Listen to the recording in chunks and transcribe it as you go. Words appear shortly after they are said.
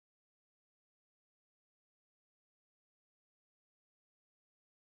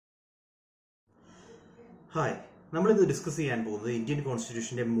Hi, we will discuss the Indian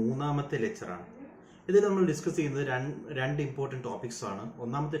Constitution lecture. We will discuss two important topics.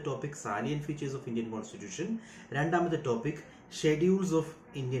 One topic salient features of Indian Constitution, and topic schedules of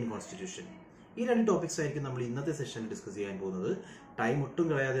Indian Constitution. These two topics we will session discuss. Time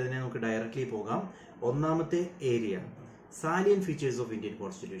directly one area salient features of Indian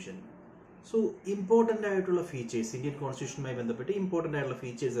Constitution. So, important features, Indian Constitution important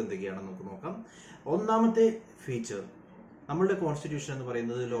features ഒന്നാമത്തെ feature നമ്മുടെ constitution എന്ന്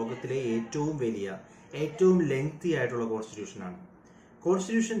പറയുന്നത് ലോകത്തിലെ ഏറ്റവും വലിയ ഏറ്റവും lengthy ആയിട്ടുള്ള constitution ആണ്.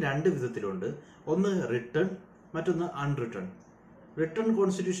 കോൺസ്റ്റിറ്റ്യൂഷൻ രണ്ട് വിധത്തിലുണ്ട്. ഒന്ന് റിട്ടൺ, മറ്റൊന്ന് അൺറിട്ടൺ. റിട്ടൺ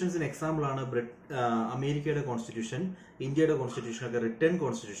കോൺസ്റ്റിറ്റ്യൂഷൻസിന് എക്സാമ്പിൾ ആണ് അമേരിക്കയുടെ കോൺസ്റ്റിറ്റ്യൂഷൻ, ഇന്ത്യയുടെ കോൺസ്റ്റിറ്റ്യൂഷൻ ഒക്കെ റിട്ടൺ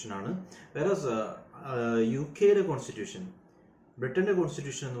കോൺസ്റ്റിറ്റ്യൂഷൻ ആണ്. വേറെ യുകെയുടെ കോൺസ്റ്റിറ്റ്യൂഷൻ, ബ്രിട്ടന്റെ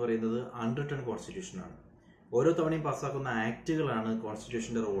കോൺസ്റ്റിറ്റ്യൂഷൻ എന്ന് പറയുന്നത് അൺറിട്ടൺ കോൺസ്റ്റിറ്റ്യൂഷൻ ആണ്. ഓരോ തവണയും പാസ്സാക്കുന്ന ആക്ടുകളാണ്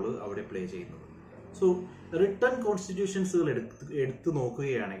കോൺസ്റ്റിറ്റ്യൂഷന്റെ റോള് അവിടെ പ്ലേ ചെയ്യുന്നത്. സോ റിട്ടൺ കോൺസ്റ്റിറ്റ്യൂഷൻസുകൾ എടുത്തു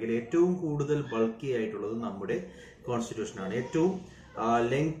നോക്കുകയാണെങ്കിൽ ഏറ്റവും കൂടുതൽ ബൾക്കി ആയിട്ടുള്ളത് നമ്മുടെ കോൺസ്റ്റിറ്റ്യൂഷനാണ്. ഏറ്റവും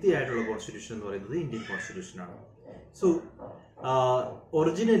ലെങ്തി ആയിട്ടുള്ള കോൺസ്റ്റിറ്റ്യൂഷൻ എന്ന് പറയുന്നത് Indian കോൺസ്റ്റിറ്റ്യൂഷനാണ്. So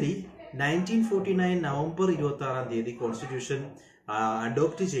originally 1949 November 26 constitution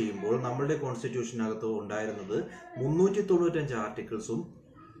adopt ചെയ്യുമ്പോൾ നമ്മളുടെ കോൺസ്റ്റിറ്റ്യൂഷനകത്ത് ഉണ്ടായിരുന്നത് 395 ആർട്ടിക്കിൾസും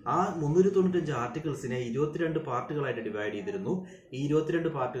ആ 395 ആർട്ടിക്കിൾസിനെ 22 പാർട്ടുകളായിട്ട് ഡിവൈഡ് ചെയ്തിരുന്നു. ഈ 22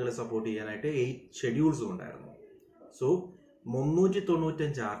 പാർട്ടുകളെ സപ്പോർട്ട് ചെയ്യാനായിട്ട് 8 ഷെഡ്യൂൾസും ഉണ്ടായിരുന്നു. സോ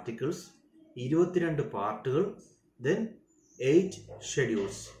 395 ആർട്ടിക്കിൾസ്, 22 പാർട്ടുകൾ, ദെൻ 8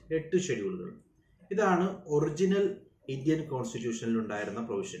 ഷെഡ്യൂൾസ്, 8 ഷെഡ്യൂളുകൾ. ഇതാണ് ഒറിജിനൽ ഇന്ത്യൻ കോൺസ്റ്റിറ്റ്യൂഷനിൽ ഉണ്ടായിരുന്ന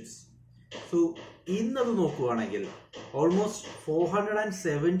പ്രൊവിഷൻസ്. സോ ഇന്നത് നോക്കുകയാണെങ്കിൽ ഓൾമോസ്റ്റ്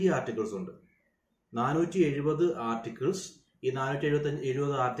 470 ആർട്ടിക്കിൾസ് ഉണ്ട്. 470 ആർട്ടിക്കിൾസ്. ഈ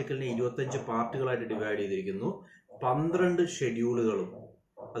 470 ആർട്ടിക്കിളിനെ 25 പാർട്ടുകളായിട്ട് ഡിവൈഡ് ചെയ്തിരിക്കുന്നു. 12 ഷെഡ്യൂളുകളും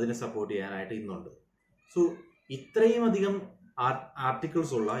അതിനെ സപ്പോർട്ട് ചെയ്യാനായിട്ട് ഇന്നുണ്ട്. സോ ഇത്രയും അധികം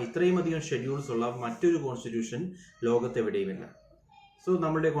ആർട്ടിക്കിൾസ് ഉള്ള, ഇത്രയും അധികം ഷെഡ്യൂൾസ് ഉള്ള മറ്റൊരു കോൺസ്റ്റിറ്റ്യൂഷൻ ലോകത്തെവിടെയുമില്ല. സോ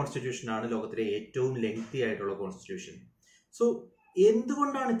നമ്മുടെ കോൺസ്റ്റിറ്റ്യൂഷനാണ് ലോകത്തിലെ ഏറ്റവും ലെങ്തി ആയിട്ടുള്ള കോൺസ്റ്റിറ്റ്യൂഷൻ. സോ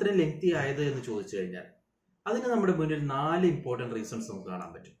എന്തുകൊണ്ടാണ് ഇത്രയും ലെങ്തി ആയത് എന്ന് ചോദിച്ചു കഴിഞ്ഞാൽ അതിന് നമ്മുടെ മുന്നിൽ 4 ഇമ്പോർട്ടൻറ്റ് റീസൺസ് നമുക്ക് കാണാൻ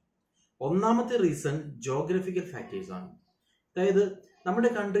പറ്റും. ഒന്നാമത്തെ റീസൺ ജോഗ്രഫിക്കൽ ഫാക്ടേഴ്സ് ആണ്. അതായത് നമ്മുടെ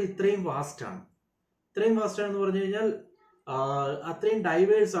കൺട്രി ഇത്രയും വാസ്റ്റ് ആണ്. ഇത്രയും വാസ്റ്റ് ആണെന്ന് പറഞ്ഞു കഴിഞ്ഞാൽ അത്രയും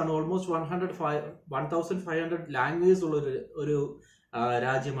ഡൈവേഴ്സ് ആണ്. ഓൾമോസ്റ്റ് 1500 ലാംഗ്വേജ് ഉള്ള ഒരു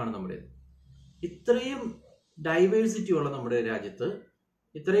രാജ്യമാണ് നമ്മുടേത്. ഇത്രയും ഡൈവേഴ്സിറ്റി ഉള്ള നമ്മുടെ രാജ്യത്ത്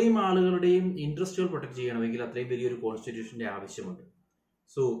ഇത്രയും ആളുകളുടെയും ഇൻട്രസ്റ്റുകൾ പ്രൊട്ടക്ട് ചെയ്യണമെങ്കിൽ അത്രയും വലിയൊരു കോൺസ്റ്റിറ്റ്യൂഷന്റെ ആവശ്യമുണ്ട്.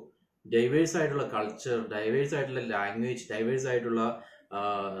 സോ ഡൈവേഴ്സ് ആയിട്ടുള്ള കൾച്ചർ, ഡൈവേഴ്സ് ആയിട്ടുള്ള ലാംഗ്വേജ്, ഡൈവേഴ്സ് ആയിട്ടുള്ള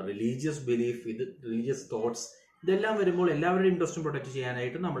റിലീജിയസ് ബിലീഫ്, റിലീജിയസ് തോട്ട്സ്, ഇതെല്ലാം വരുമ്പോൾ എല്ലാവരുടെയും ഇൻട്രസ്റ്റും പ്രൊട്ടക്ട്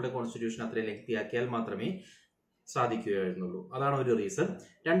ചെയ്യാനായിട്ട് നമ്മുടെ കോൺസ്റ്റിറ്റ്യൂഷൻ അത്രയും ലെങ്തി ആക്കിയാൽ മാത്രമേ സാധിക്കുകയായിരുന്നുള്ളൂ. അതാണ് ഒരു റീസൺ.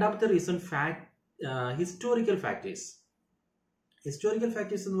 രണ്ടാമത്തെ reason historical factors. Historical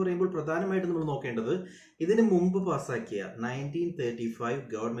factors എന്ന് പറയുമ്പോൾ പ്രധാനമായിട്ടും നമ്മൾ നോക്കേണ്ടത് ഇതിന് മുമ്പ് പാസ്സാക്കിയ 1935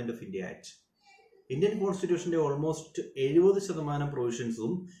 government of India act. Indian കോൺസ്റ്റിറ്റ്യൂഷന്റെ almost 70%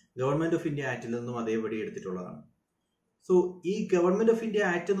 പ്രൊവിഷൻസും government of India ആക്ടിൽ നിന്നും അതേപടി എടുത്തിട്ടുള്ളതാണ്. സോ ഈ ഗവൺമെന്റ് ഓഫ് ഇന്ത്യ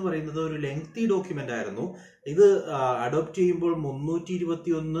ആക്ട് എന്ന് പറയുന്നത് ഒരു ലെങ്തി ഡോക്യുമെന്റ് ആയിരുന്നു. ഇത് അഡോപ്റ്റ് ചെയ്യുമ്പോൾ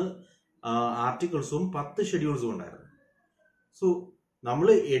 321 ആർട്ടിക്കിൾസും 10 ഷെഡ്യൂൾസും ഉണ്ടായിരുന്നു. സോ നമ്മൾ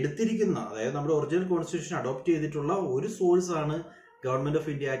എടുത്തിരിക്കുന്ന, അതായത് നമ്മുടെ ഒറിജിനൽ കോൺസ്റ്റിറ്റ്യൂഷൻ അഡോപ്റ്റ് ചെയ്തിട്ടുള്ള ഒരു സോഴ്സ് ആണ് ഗവൺമെന്റ് ഓഫ്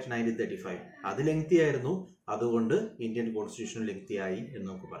ഇന്ത്യ ആക്ട് 1935. അത് ലെങ്തി ആയിരുന്നു. അതുകൊണ്ട് ഇന്ത്യൻ കോൺസ്റ്റിറ്റ്യൂഷൻ ലെങ്തി ആയി എന്ന്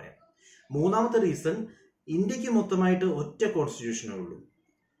നമുക്ക് പറയാം. മൂന്നാമത്തെ റീസൺ, ഇന്ത്യക്ക് മൊത്തമായിട്ട് ഒറ്റ കോൺസ്റ്റിറ്റ്യൂഷനേ ഉള്ളൂ.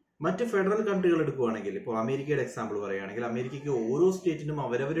 മറ്റ് ഫെഡറൽ കൺട്രികൾ എടുക്കുകയാണെങ്കിൽ, ഇപ്പോൾ അമേരിക്കയുടെ എക്സാമ്പിൾ പറയുകയാണെങ്കിൽ അമേരിക്കയ്ക്ക് ഓരോ സ്റ്റേറ്റിനും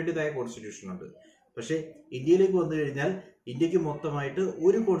അവരവരുടേതായ കോൺസ്റ്റിറ്റ്യൂഷൻ ഉണ്ട്. പക്ഷേ ഇന്ത്യയിലേക്ക് വന്നു കഴിഞ്ഞാൽ ഇന്ത്യക്ക് മൊത്തമായിട്ട്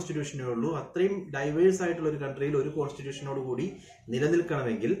ഒരു കോൺസ്റ്റിറ്റ്യൂഷനേ ഉള്ളൂ. അത്രയും ഡൈവേഴ്സ് ആയിട്ടുള്ള ഒരു കൺട്രിയിൽ ഒരു കോൺസ്റ്റിറ്റ്യൂഷനോട് കൂടി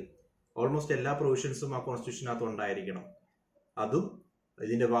നിലനിൽക്കണമെങ്കിൽ ഓൾമോസ്റ്റ് എല്ലാ പ്രൊവിഷൻസും ആ കോൺസ്റ്റിറ്റ്യൂഷനകത്ത് ഉണ്ടായിരിക്കണം. അതും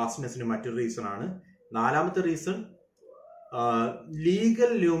ഇതിന്റെ വാസ്റ്റ്നെസ്സിന് മറ്റൊരു റീസൺ ആണ്. നാലാമത്തെ റീസൺ,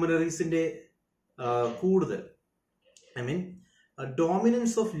 ലീഗൽ ന്യൂമററീസിന്റെ കൂടുതൽ,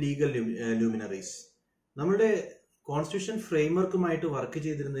 ഡോമിനൻസ് ഓഫ് ലീഗൽ ലൂമിനറീസ്. നമ്മുടെ കോൺസ്റ്റിറ്റ്യൂഷൻ ഫ്രെയിംവർക്കുമായിട്ട് വർക്ക്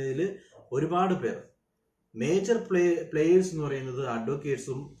ചെയ്തിരുന്നതിൽ ഒരുപാട് പേർ, മേജർ പ്ലേയേഴ്സ് എന്ന് പറയുന്നത്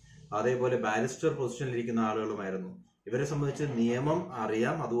അഡ്വക്കേറ്റ്സും അതേപോലെ ബാരിസ്റ്റർ പൊസിഷനിലിരിക്കുന്ന ആളുകളുമായിരുന്നു. ഇവരെ സംബന്ധിച്ച് നിയമം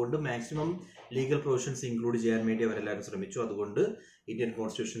അറിയാം. അതുകൊണ്ട് മാക്സിമം ലീഗൽ പ്രൊവിഷൻസ് ഇൻക്ലൂഡ് ചെയ്യാൻ വേണ്ടി അവരെല്ലാവരും ശ്രമിച്ചു. അതുകൊണ്ട് Indian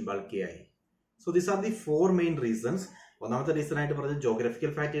constitution ബൾക്കിയായി. So these are the 4 main reasons. ഒന്നാമത്തെ റീസൺ ആയിട്ട് പറഞ്ഞത്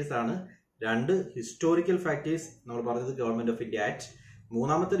ജോഗ്രഫിക്കൽ ഫാക്ടേഴ്സ് ആണ്. 2 ഹിസ്റ്റോറിക്കൽ ഫാക്ടേഴ്സ്, നമ്മൾ പറഞ്ഞത് ഗവൺമെന്റ് ഓഫ് ഇന്ത്യ ആക്ട്.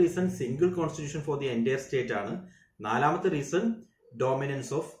 മൂന്നാമത്തെ reason single constitution for the entire state ആണ്. നാലാമത്തെ reason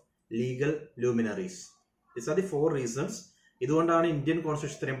dominance of legal luminaries. These are the 4 reasons. ഇതുകൊണ്ടാണ് ഇന്ത്യൻ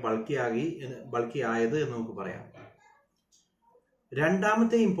കോൺസ്റ്റിറ്റ്യൂഷൻ ഇത്രയും ബൾക്കി ആയത് എന്ന് നമുക്ക് പറയാം.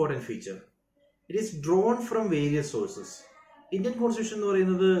 രണ്ടാമത്തെ important feature, it is drawn from various sources. Indian constitution എന്ന്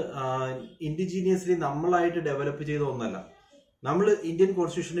പറയുന്നത് ഇൻഡിജീനിയസ്ലി നമ്മളായിട്ട് ഡെവലപ്പ് ചെയ്ത ഒന്നല്ല. നമ്മൾ ഇന്ത്യൻ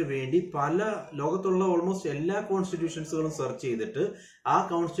കോൺസ്റ്റിറ്റ്യൂഷന് വേണ്ടി പല ലോകത്തുള്ള ഓൾമോസ്റ്റ് എല്ലാ കോൺസ്റ്റിറ്റ്യൂഷൻസുകളും സെർച്ച് ചെയ്തിട്ട് ആ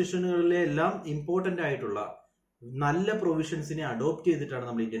കോൺസ്റ്റിറ്റ്യൂഷനുകളിലെ എല്ലാം ഇമ്പോർട്ടന്റ് ആയിട്ടുള്ള നല്ല പ്രൊവിഷൻസിനെ അഡോപ്റ്റ് ചെയ്തിട്ടാണ്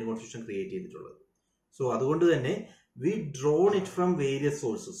നമ്മൾ ഇന്ത്യൻ കോൺസ്റ്റിറ്റ്യൂഷൻ ക്രിയേറ്റ് ചെയ്തിട്ടുള്ളത്. സോ അതുകൊണ്ട് തന്നെ V drone it from various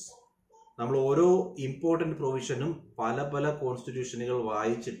sources. നമ്മൾ ഓരോ ഇമ്പോർട്ടന്റ് പ്രൊവിഷനും പല പല കോൺസ്റ്റിറ്റ്യൂഷനുകൾ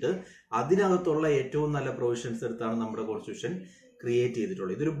വായിച്ചിട്ട് അതിനകത്തുള്ള ഏറ്റവും നല്ല പ്രൊവിഷൻസ് എടുത്താണ് നമ്മുടെ കോൺസ്റ്റിറ്റ്യൂഷൻ ക്രിയേറ്റ്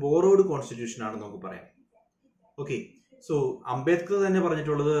ചെയ്തിട്ടുള്ളത്. ഇതൊരു ബോറോഡ് കോൺസ്റ്റിറ്റ്യൂഷൻ ആണെന്ന് നമുക്ക് പറയാം. ഓക്കെ, സോ അംബേദ്കർ തന്നെ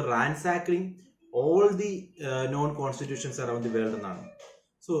പറഞ്ഞിട്ടുള്ളത് റാൻസാക്കിംഗ് all the non constitutions around the world എന്നാണ്.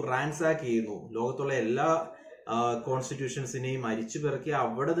 സോ റാൻസാക്ക് ചെയ്യുന്നു, ലോകത്തുള്ള എല്ലാ കോൺസ്റ്റിറ്റ്യൂഷൻസിനെയും അരിച്ചു പെറുക്കി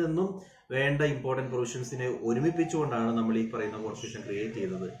അവിടെ നിന്നും വേണ്ട ഇമ്പോർട്ടന്റ് പ്രൊവിഷൻസിനെ ഒരുമിപ്പിച്ചുകൊണ്ടാണ് നമ്മൾ ഈ പറയുന്ന കോൺസ്റ്റിറ്റ്യൂഷൻ ക്രിയേറ്റ്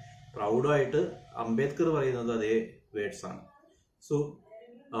ചെയ്തത്. പ്രൗഡായിട്ട് അംബേദ്കർ പറയുന്നത് അതേ വേർഡ്സ് ആണ്. സോ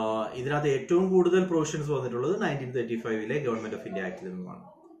ഇതിനകത്ത് ഏറ്റവും കൂടുതൽ പ്രൊവിഷൻസ് വന്നിട്ടുള്ളത് 1935 ഗവൺമെന്റ് ഓഫ് ഇന്ത്യ ആക്ടിൽ നിന്നുമാണ്.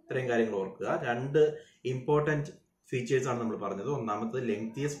 ഇത്രയും കാര്യങ്ങൾ ഓർക്കുക. 2 ഇമ്പോർട്ടന്റ് ഫീച്ചേഴ്സ് ആണ് നമ്മൾ പറഞ്ഞത്. ഒന്നാമത്തത്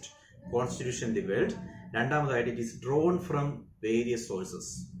lengthiest constitution in the world, രണ്ടാമതായിട്ട് it is drawn from various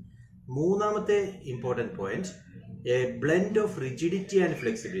sources. മൂന്നാമത്തെ important point A blend of rigidity and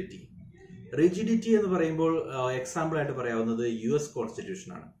flexibility. Rigidity എന്ന് പറയുമ്പോൾ എക്സാമ്പിൾ ആയിട്ട് പറയാവുന്നത് US കോൺസ്റ്റിറ്റ്യൂഷൻ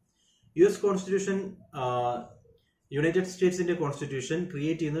ആണ്. US constitution United സ്റ്റേറ്റ്സിന്റെ constitution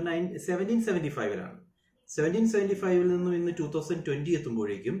create ചെയ്യുന്നത് 1775 1775 നിന്നും ഇന്ന് 2020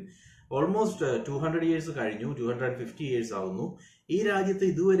 എത്തുമ്പോഴേക്കും ഓൾമോസ്റ്റ് 200 ഇയേഴ്സ് കഴിഞ്ഞു, 250 ഇയേഴ്സ് ആവുന്നു. ഈ രാജ്യത്ത്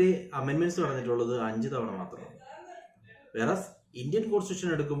ഇതുവരെ അമെന്റ്മെന്റ്സ് നടന്നിട്ടുള്ളത് 5 തവണ മാത്രമാണ്. വേറെ ഇന്ത്യൻ കോൺസ്റ്റിറ്റ്യൂഷൻ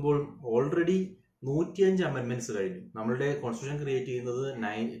എടുക്കുമ്പോൾ ഓൾറെഡി 105 അമെന്റ്മെന്റ്സ് കഴിഞ്ഞു. നമ്മളുടെ കോൺസ്റ്റിറ്റ്യൂഷൻ ക്രിയേറ്റ് ചെയ്യുന്നത്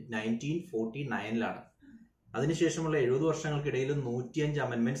 1949 അതിനുശേഷമുള്ള 70 വർഷങ്ങൾക്കിടയിൽ 105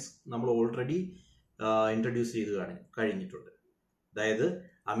 അമെന്റ്മെന്റ്സ് നമ്മൾ ഓൾറെഡി ഇൻട്രൊഡ്യൂസ് ചെയ്ത് കഴിഞ്ഞിട്ടുണ്ട്. അതായത്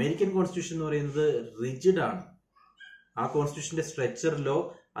അമേരിക്കൻ കോൺസ്റ്റിറ്റ്യൂഷൻ എന്ന് പറയുന്നത് റിജിഡ് ആണ്. ആ കോൺസ്റ്റിറ്റ്യൂഷന്റെ സ്ട്രക്ചറിലോ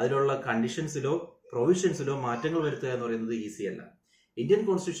അതിലുള്ള കണ്ടീഷൻസിലോ പ്രൊവിഷൻസിലോ മാറ്റങ്ങൾ വരുത്തുക എന്ന് പറയുന്നത് ഈസി അല്ല. ഇന്ത്യൻ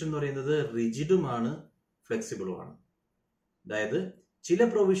കോൺസ്റ്റിറ്റ്യൂഷൻ എന്ന് പറയുന്നത് റിജിഡുമാണ്, ഫ്ലെക്സിബിളുമാണ്. അതായത് ചില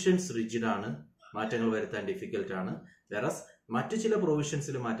പ്രൊവിഷൻസ് റിജിഡ് ആണ്, മാറ്റങ്ങൾ വരുത്താൻ ഡിഫിക്കൽട്ട് ആണ്. വേറസ് മറ്റു ചില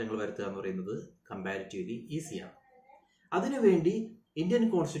പ്രൊവിഷൻസിൽ മാറ്റങ്ങൾ വരുത്തുക എന്ന് പറയുന്നത് കമ്പാരിറ്റീവ്ലി ഈസിയാണ്. അതിനുവേണ്ടി ഇന്ത്യൻ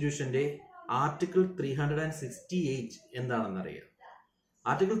കോൺസ്റ്റിറ്റ്യൂഷന്റെ ആർട്ടിക്കിൾ 368 എന്താണെന്നറിയാം.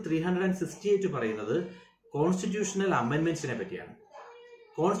 ആർട്ടിക്കിൾ 368 പറയുന്നത് കോൺസ്റ്റിറ്റ്യൂഷണൽ അമെന്റ്മെന്റ്സിനെ പറ്റിയാണ്.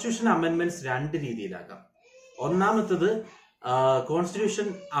 Constitutional amendments 2 രീതിയിലാകാം. ഒന്നാമത്തത് കോൺസ്റ്റിറ്റ്യൂഷൻ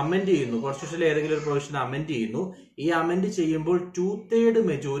അമെന്റ് ചെയ്യുന്നു, കോൺസ്റ്റിറ്റ്യൂഷനിൽ ഏതെങ്കിലും ഒരു പ്രൊവിഷൻ അമെന്റ് ചെയ്യുന്നു. ഈ അമെന്റ് ചെയ്യുമ്പോൾ 2/3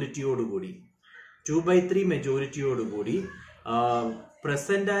 മെജോറിറ്റിയോടുകൂടി 2/3 മെജോറിറ്റിയോടുകൂടി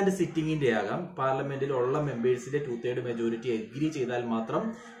പ്രസന്റ് ആൻഡ് സിറ്റിംഗിന്റെ ആകാം, പാർലമെന്റിൽ ഉള്ള മെമ്പേഴ്സിന്റെ 2/3 മെജോറിറ്റി എഗ്രി ചെയ്താൽ മാത്രം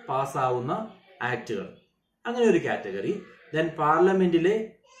പാസ്സാവുന്ന ആക്ടുകൾ, അങ്ങനെ ഒരു കാറ്റഗറി. ദെൻ പാർലമെന്റിലെ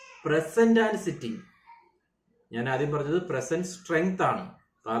പ്രസന്റ് ആൻഡ് സിറ്റിംഗ്, ഞാൻ ആദ്യം പറഞ്ഞത് പ്രസന്റ് സ്ട്രെങ്ത് ആണ്.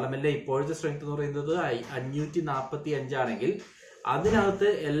 പാർലമെന്റിലെ ഇപ്പോഴത്തെ സ്ട്രെങ്ത് എന്ന് പറയുന്നത് 545 ആണെങ്കിൽ അതിനകത്ത്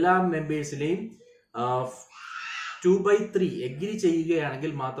എല്ലാ മെമ്പേഴ്സിലെയും 2/3 എഗ്രി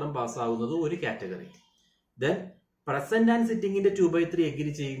ചെയ്യുകയാണെങ്കിൽ മാത്രം പാസ്സാവുന്നത് ഒരു category. Then present and സിറ്റിംഗിന്റെ 2/3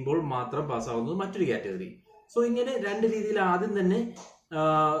 agree ചെയ്യുമ്പോൾ മാത്രം പാസ്സാവുന്നത് മറ്റൊരു കാറ്റഗറി. സോ ഇങ്ങനെ 2 രീതിയിൽ ആദ്യം തന്നെ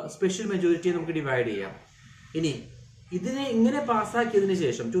സ്പെഷ്യൽ മെജോറിറ്റിയെ നമുക്ക് ഡിവൈഡ് ചെയ്യാം. ഇനി ഇതിനെ ഇങ്ങനെ പാസ്സാക്കിയതിനു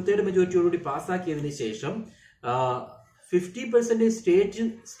ശേഷം 2/3 മെജോറിറ്റിയോടുകൂടി പാസ്സാക്കിയതിനു ശേഷം 50%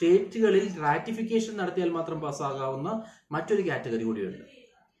 സ്റ്റേറ്റുകളിൽ റാറ്റിഫിക്കേഷൻ നടത്തിയാൽ മാത്രം പാസ്സാകാവുന്ന മറ്റൊരു കാറ്റഗറി കൂടിയുണ്ട്.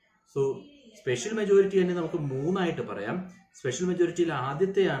 സോ സ്പെഷ്യൽ മെജോറിറ്റി തന്നെ നമുക്ക് 3 ആയിട്ട് പറയാം. Special മെജോറിറ്റിയിൽ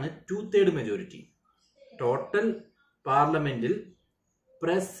ആദ്യത്തെയാണ് 2/3 majority. ടോട്ടൽ പാർലമെന്റിൽ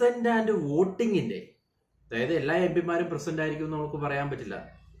പ്രസന്റ് ആൻഡ് വോട്ടിങ്ങിന്റെ, അതായത് എല്ലാ എംപിമാരും പ്രസന്റ് ആയിരിക്കും എന്ന് നമുക്ക് പറയാൻ പറ്റില്ല,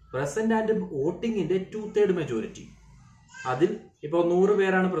 പ്രസന്റ് ആൻഡ് വോട്ടിങ്ങിന്റെ 2/3 മെജോറിറ്റി. അതിൽ ഇപ്പൊ 100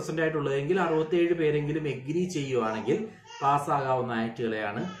 പേരാണ് പ്രസന്റ് ആയിട്ടുള്ളതെങ്കിൽ 67 പേരെങ്കിലും എഗ്രി ചെയ്യുവാണെങ്കിൽ പാസ്സാകാവുന്ന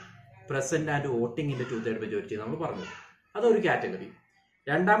ആക്ടുകളെയാണ് പ്രസന്റ് ആൻഡ് വോട്ടിങ്ങിന്റെ 2/3 മെജോറിറ്റി നമ്മൾ പറഞ്ഞത്. അതൊരു കാറ്റഗറി.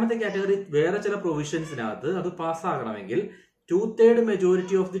 രണ്ടാമത്തെ കാറ്റഗറി വേറെ ചില പ്രൊവിഷൻസിനകത്ത് അത് പാസ്സാകണമെങ്കിൽ 2/3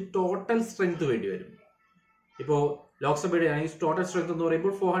 majority of the total strength വേണ്ടി വരും. ഇപ്പോ ലോക്സഭയുടെ ആണെങ്കിൽ ടോട്ടൽ സ്ട്രെങ്ത് എന്ന്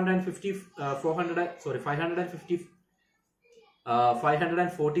പറയുമ്പോൾ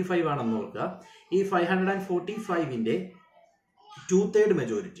 545 ആണെന്ന് ഓർക്കുക. ഈ 545ന്റെ 2/3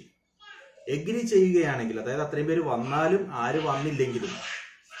 മെജോറിറ്റി എഗ്രി ചെയ്യുകയാണെങ്കിൽ, അതായത് അത്രയും പേര് വന്നാലും ആര് വന്നില്ലെങ്കിലും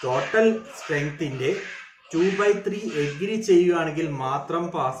ടോട്ടൽ സ്ട്രെങ്ത്തിന്റെ 2/3 എഗ്രി ചെയ്യുകയാണെങ്കിൽ മാത്രം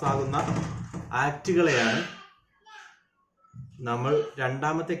പാസ്സാകുന്ന ആക്ടുകളെയാണ് നമ്മൾ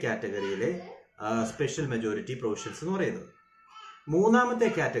രണ്ടാമത്തെ കാറ്റഗറിയിലെ സ്പെഷ്യൽ മെജോറിറ്റി പ്രൊവിഷൻസ് എന്ന് പറയുന്നത്. മൂന്നാമത്തെ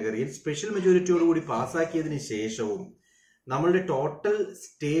കാറ്റഗറിയിൽ സ്പെഷ്യൽ മെജോറിറ്റിയോടുകൂടി പാസ്സാക്കിയതിനു ശേഷവും നമ്മളുടെ ടോട്ടൽ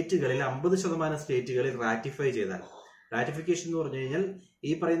സ്റ്റേറ്റുകളിൽ 50% സ്റ്റേറ്റുകളിൽ റാറ്റിഫൈ ചെയ്താൽ, റാറ്റിഫിക്കേഷൻ എന്ന് പറഞ്ഞു കഴിഞ്ഞാൽ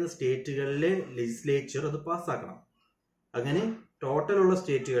ഈ പറയുന്ന സ്റ്റേറ്റുകളിലെ ലെജിസ്ലേച്ചർ അത് പാസ്സാക്കണം. അങ്ങനെ ടോട്ടലുള്ള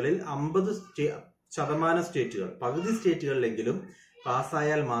സ്റ്റേറ്റുകളിൽ 50% സ്റ്റേറ്റുകൾ, പകുതി സ്റ്റേറ്റുകളിലെങ്കിലും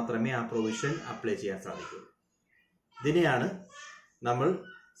പാസ്സായാൽ മാത്രമേ ആ പ്രൊവിഷൻ അപ്ലൈ ചെയ്യാൻ സാധിക്കൂ. ഇതിനെയാണ് നമ്മൾ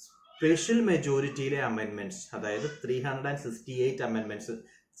സ്പെഷ്യൽ മെജോറിറ്റിയിലെ അമെൻമെന്റ്സ്, അതായത് 368 അമെൻമെന്റ്സ്,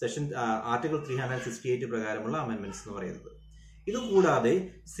 ആർട്ടിക്കിൾ 368 പ്രകാരമുള്ള അമെൻമെന്റ്സ് എന്ന് പറയുന്നത്. ഇത് കൂടാതെ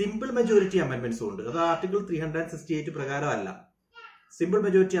സിമ്പിൾ മെജോറിറ്റി അമെൻമെന്റ്സും ഉണ്ട്. അത് ആർട്ടിക്കിൾ 368 പ്രകാരമല്ല. സിമ്പിൾ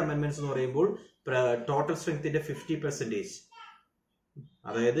മെജോറിറ്റി അമെൻമെന്റ്സ് എന്ന് പറയുമ്പോൾ ടോട്ടൽ സ്ട്രെങ്ത്തിന്റെ 50%,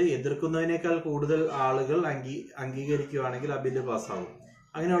 അതായത് എതിർക്കുന്നതിനേക്കാൾ കൂടുതൽ ആളുകൾ അംഗീകരിക്കുകയാണെങ്കിൽ ആ ബില്ല് പാസ്സാവും.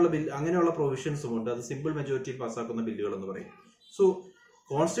 അങ്ങനെയുള്ള പ്രൊവിഷൻസും ഉണ്ട്. അത് സിമ്പിൾ മെജോറിറ്റിയിൽ പാസ്സാക്കുന്ന ബില്ലുകൾ എന്ന് പറയും. സോ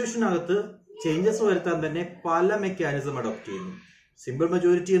കോൺസ്റ്റിറ്റ്യൂഷനകത്ത് ചേഞ്ചസ് വരുത്താൻ തന്നെ പല മെക്കാനിസം അഡോപ്റ്റ് ചെയ്യുന്നു. സിമ്പിൾ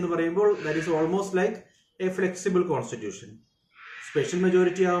മെജോറിറ്റി എന്ന് പറയുമ്പോൾ that is almost like A flexible constitution. Special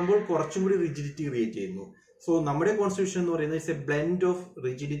majority ആകുമ്പോൾ കുറച്ചും കൂടി റിജിഡിറ്റി ക്രിയേറ്റ് ചെയ്യുന്നു. സോ നമ്മുടെ കോൺസ്റ്റിറ്റ്യൂഷൻ എന്ന് പറയുന്നത് it's A blend of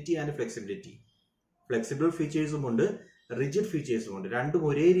rigidity and flexibility. Flexible ഫീച്ചേഴ്സും ഉണ്ട്, റിജിഡ് ഫീച്ചേഴ്സും ഉണ്ട്. രണ്ടും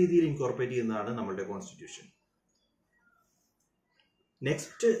ഒരേ രീതിയിൽ ഇൻകോർപ്പറേറ്റ് ചെയ്യുന്നതാണ് നമ്മുടെ constitution.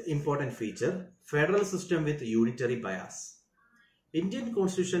 Next important feature, federal system വിത്ത് യൂണിറ്ററി ബയാസ്. ഇന്ത്യൻ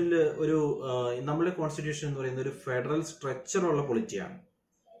കോൺസ്റ്റിറ്റ്യൂഷനിൽ നമ്മുടെ കോൺസ്റ്റിറ്റ്യൂഷൻ എന്ന് പറയുന്ന ഒരു ഫെഡറൽ സ്ട്രക്ചർ ഉള്ള പൊളിറ്റിയാണ്.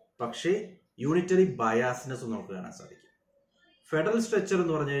 പക്ഷേ യൂണിറ്ററി ബയാസ്നെസ് നമുക്ക് കാണാൻ സാധിക്കും. ഫെഡറൽ സ്ട്രക്ചർ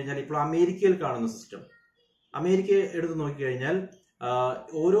എന്ന് പറഞ്ഞു കഴിഞ്ഞാൽ ഇപ്പോൾ അമേരിക്കയിൽ കാണുന്ന സിസ്റ്റം, അമേരിക്ക എടുത്ത് നോക്കിക്കഴിഞ്ഞാൽ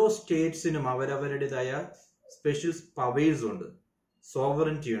ഓരോ സ്റ്റേറ്റ്സിനും അവരവരുടേതായ സ്പെഷ്യൽ പവേഴ്സ് ഉണ്ട്,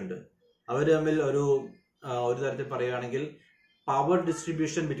 സോവറിറ്റി ഉണ്ട്. അവർ തമ്മിൽ ഒരു തരത്തിൽ പറയുകയാണെങ്കിൽ power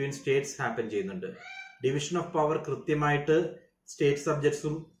distribution between States happen ചെയ്യുന്നുണ്ട്. ഡിവിഷൻ ഓഫ് പവർ കൃത്യമായിട്ട് സ്റ്റേറ്റ്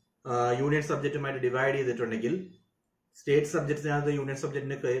സബ്ജക്ട്സും യൂണിയൻ സബ്ജക്റ്റുമായിട്ട് ഡിവൈഡ് ചെയ്തിട്ടുണ്ടെങ്കിൽ സ്റ്റേറ്റ് സബ്ജക്ട്സിനകത്ത് യൂണിയൻ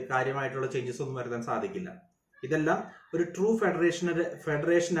സബ്ജക്റ്റിന് കാര്യമായിട്ടുള്ള ചേഞ്ചസ് ഒന്നും വരുത്താൻ സാധിക്കില്ല. ഇതെല്ലാം ഒരു ട്രൂ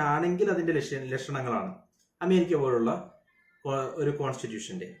ഫെഡറേഷൻ ആണെങ്കിൽ അതിന്റെ ലക്ഷണങ്ങളാണ് അമേരിക്ക പോലുള്ള ഒരു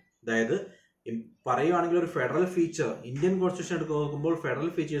കോൺസ്റ്റിറ്റ്യൂഷന്റെ. അതായത് പറയുകയാണെങ്കിൽ ഒരു ഫെഡറൽ ഫീച്ചർ ഇന്ത്യൻ കോൺസ്റ്റിറ്റ്യൂഷൻ എടുത്ത് നോക്കുമ്പോൾ ഫെഡറൽ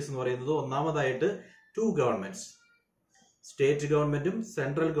ഫീച്ചേഴ്സ് എന്ന് പറയുന്നത് ഒന്നാമതായിട്ട് 2 ഗവൺമെന്റ്സ്, സ്റ്റേറ്റ് ഗവൺമെന്റും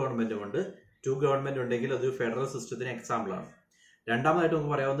സെൻട്രൽ ഗവൺമെന്റും ഉണ്ട്. 2 ഗവൺമെന്റ് ഉണ്ടെങ്കിൽ അത് ഫെഡറൽ സിസ്റ്റത്തിന് എക്സാമ്പിൾ ആണ്. രണ്ടാമതായിട്ട്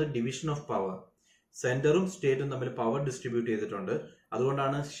നമുക്ക് പറയാവുന്നത് ഡിവിഷൻ ഓഫ് പവർ. സെന്ററും സ്റ്റേറ്റും തമ്മിൽ പവർ ഡിസ്ട്രിബ്യൂട്ട് ചെയ്തിട്ടുണ്ട്.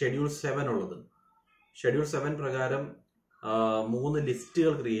 അതുകൊണ്ടാണ് ഷെഡ്യൂൾ 7 ഉള്ളത്. ഷെഡ്യൂൾ 7 പ്രകാരം 3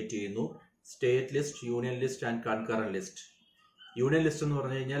 ലിസ്റ്റുകൾ ക്രിയേറ്റ് ചെയ്യുന്നു: state list, union list and concurrent list. Union list എന്ന്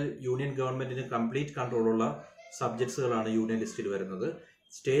പറഞ്ഞു കഴിഞ്ഞാൽ യൂണിയൻ ഗവൺമെന്റിന് കംപ്ലീറ്റ് കൺട്രോളുള്ള സബ്ജക്ട്സുകളാണ് യൂണിയൻ ലിസ്റ്റിൽ വരുന്നത്.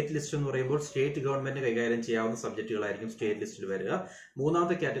 സ്റ്റേറ്റ് ലിസ്റ്റ് എന്ന് പറയുമ്പോൾ സ്റ്റേറ്റ് ഗവൺമെന്റ് കൈകാര്യം ചെയ്യാവുന്ന സബ്ജക്റ്റുകളായിരിക്കും സ്റ്റേറ്റ് ലിസ്റ്റിൽ വരിക.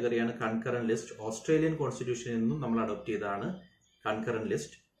 മൂന്നാമത്തെ കാറ്റഗറിയാണ് കൺകറന്റ് ലിസ്റ്റ്. ഓസ്ട്രേലിയൻ കോൺസ്റ്റിറ്റ്യൂഷനിൽ നിന്നും നമ്മൾ അഡോപ്റ്റ് ചെയ്തതാണ് കൺകറന്റ്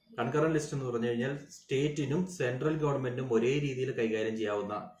ലിസ്റ്റ്. കൺകറന്റ് ലിസ്റ്റ് എന്ന് പറഞ്ഞു കഴിഞ്ഞാൽ സ്റ്റേറ്റിനും സെൻട്രൽ ഗവൺമെന്റിനും ഒരേ രീതിയിൽ കൈകാര്യം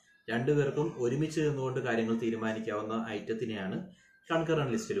ചെയ്യാവുന്ന, രണ്ടുപേർക്കും ഒരുമിച്ച് നിന്നുകൊണ്ട് കാര്യങ്ങൾ തീരുമാനിക്കാവുന്ന ഐറ്റത്തിനെയാണ്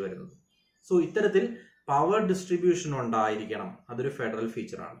കൺകറന്റ് ലിസ്റ്റിൽ വരുന്നത്. സോ ഇത്തരത്തിൽ പവർ ഡിസ്ട്രിബ്യൂഷൻ ഉണ്ടായിരിക്കണം. അതൊരു federal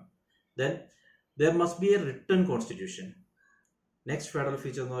ഫീച്ചറാണ്. Then there must be A written constitution. Next federal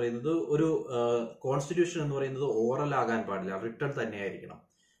feature എന്ന് പറയുന്നത് ഒരു കോൺസ്റ്റിറ്റ്യൂഷൻ എന്ന് പറയുന്നത് ഓറൽ ആകാൻ പാടില്ല, റിട്ടൺ തന്നെ ആയിരിക്കണം.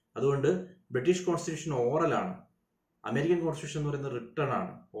 അതുകൊണ്ട് ബ്രിട്ടീഷ് കോൺസ്റ്റിറ്റ്യൂഷൻ ഓറൽ ആണ്, അമേരിക്കൻ കോൺസ്റ്റിറ്റ്യൂഷൻ എന്ന് പറയുന്നത് റിട്ടൺ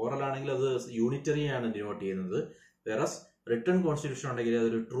ആണ്. ഓറൽ ആണെങ്കിൽ അത് യൂണിറ്ററി ആണ് ഡിനോട്ട് ചെയ്യുന്നത്, വേറസ് റിട്ടൺ കോൺസ്റ്റിറ്റ്യൂഷൻ ഉണ്ടെങ്കിൽ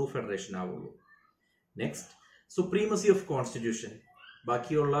അതൊരു ട്രൂ ഫെഡറേഷൻ ആവുള്ളൂ. Next, supremacy of constitution.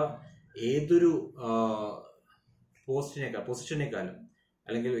 ബാക്കിയുള്ള ഏതൊരു പൊസിഷനേക്കാളും,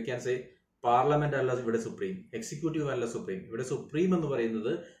 അല്ലെങ്കിൽ വി ക്യാൻ സേ പാർലമെന്റ് അല്ല ഇവിടെ സുപ്രീം, എക്സിക്യൂട്ടീവ് അല്ല സുപ്രീം. ഇവിടെ സുപ്രീം എന്ന്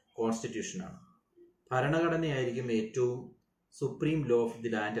പറയുന്നത് കോൺസ്റ്റിറ്റ്യൂഷൻ ആണ്. ഭരണഘടനയായിരിക്കും ഏറ്റവും supreme law of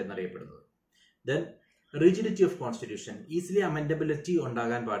the land എന്നറിയപ്പെടുന്നത്. Then rigidity of constitution. Easily അമെൻഡബിലിറ്റി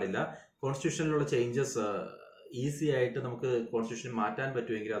ഉണ്ടാകാൻ പാടില്ല. കോൺസ്റ്റിറ്റ്യൂഷനിലുള്ള ചേഞ്ചസ് ഈസി ആയിട്ട് നമുക്ക് കോൺസ്റ്റിറ്റ്യൂഷൻ മാറ്റാൻ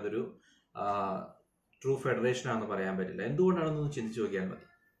പറ്റുമെങ്കിൽ അതൊരു ട്രൂ ഫെഡറേഷൻ ആണെന്ന് പറയാൻ പറ്റില്ല. എന്തുകൊണ്ടാണെന്നൊന്ന് ചിന്തിച്ചു നോക്കിയാൽ മതി.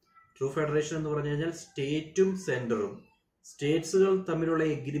 ട്രൂ ഫെഡറേഷൻ എന്ന് പറഞ്ഞു കഴിഞ്ഞാൽ സ്റ്റേറ്റും സെന്ററും, സ്റ്റേറ്റ്സുകൾ തമ്മിലുള്ള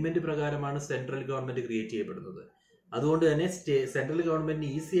എഗ്രിമെന്റ് പ്രകാരമാണ് സെൻട്രൽ ഗവൺമെന്റ് ക്രിയേറ്റ് ചെയ്യപ്പെടുന്നത്. അതുകൊണ്ട് തന്നെ സെൻട്രൽ ഗവൺമെന്റിന്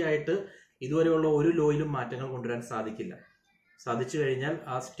ഈസി ആയിട്ട് ഇതുവരെയുള്ള ഒരു ലോയിലും മാറ്റങ്ങൾ കൊണ്ടുവരാൻ സാധിക്കില്ല. സാധിച്ചു കഴിഞ്ഞാൽ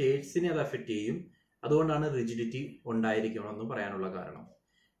ആ സ്റ്റേറ്റ്സിനെ അത് അഫക്റ്റ് ചെയ്യും. അതുകൊണ്ടാണ് റിജിഡിറ്റി ഉണ്ടായിരിക്കണമെന്ന് പറയാനുള്ള കാരണം.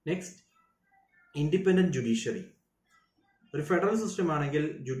 Next, independent judiciary. ഒരു ഫെഡറൽ സിസ്റ്റം ആണെങ്കിൽ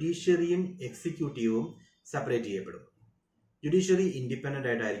ജുഡീഷ്യറിയും എക്സിക്യൂട്ടീവും സെപ്പറേറ്റ് ചെയ്യപ്പെടും. ജുഡീഷ്യറി ഇൻഡിപെൻഡന്റ്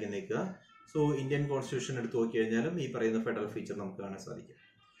ആയിട്ടായിരിക്കും നിൽക്കുക. സോ ഇന്ത്യൻ കോൺസ്റ്റിറ്റ്യൂഷൻ എടുത്ത് നോക്കി കഴിഞ്ഞാലും ഈ പറയുന്ന ഫെഡറൽ ഫീച്ചർ നമുക്ക് കാണാൻ സാധിക്കും.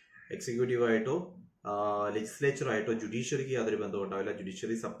 എക്സിക്യൂട്ടീവ് ആയിട്ടോ ലെജിസ്ലേച്ചർ ആയിട്ടോ ജുഡീഷ്യറിക്ക് യാതൊരു ബന്ധവും ഉണ്ടാവില്ല.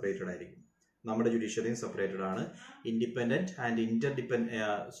 ജുഡീഷ്യറി സെപ്പറേറ്റഡ് ആയിരിക്കും. നമ്മുടെ ജുഡീഷ്യറിയും സെപ്പറേറ്റഡ് ആണ്. ഇൻഡിപെൻഡന്റ് ആൻഡ്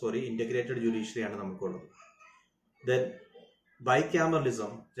ഇന്റഗ്രേറ്റഡ് ജുഡീഷ്യറിയാണ് നമുക്കുള്ളത്. Then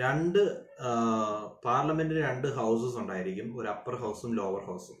bicameralism. പാർലമെന്റിന് 2 ഹൗസസ് ഉണ്ടായിരിക്കും, ഒരു അപ്പർ ഹൗസും ലോവർ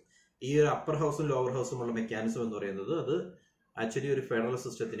ഹൗസും. ഈ ഒരു അപ്പർ ഹൗസും ലോവർ ഹൗസും ഉള്ള മെക്കാനിസം എന്ന് പറയുന്നത് അത് ആക്ച്വലി ഒരു ഫെഡറൽ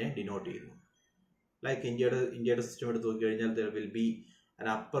സിസ്റ്റത്തിനെ ഡിനോട്ട് ചെയ്യുന്നു. Like India's system എടുത്ത് നോക്കിക്കഴിഞ്ഞാൽ there will be an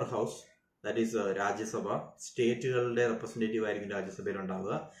upper house, that is Rajya Sabha. സ്റ്റേറ്റുകളുടെ representative ആയിരിക്കും രാജ്യസഭയിൽ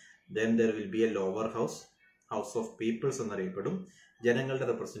ഉണ്ടാവുക. Then there will be a lower house, house of people's എന്നറിയപ്പെടും. ജനങ്ങളുടെ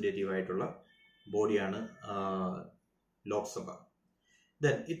റെപ്രസെന്റേറ്റീവ് ആയിട്ടുള്ള ബോഡിയാണ് ലോക്സഭ.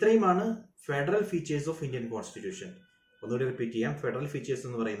 ദെൻ ഇത്രയുമാണ് federal features of Indian constitution. ഒന്നുകൂടി റിപ്പീറ്റ് ചെയ്യാം. ഫെഡറൽ ഫീച്ചേഴ്സ്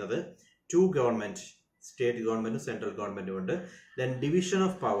എന്ന് പറയുന്നത് 2 ഗവൺമെന്റ്, സ്റ്റേറ്റ് ഗവൺമെന്റും സെൻട്രൽ ഗവൺമെന്റും ഉണ്ട്. Then division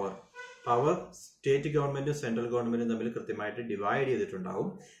of power, state ഗവൺമെന്റും സെൻട്രൽ ഗവൺമെന്റും തമ്മിൽ കൃത്യമായിട്ട് ഡിവൈഡ് ചെയ്തിട്ടുണ്ടാവും.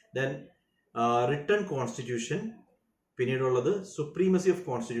 Then written constitution, പിന്നീടുള്ളത് supremacy of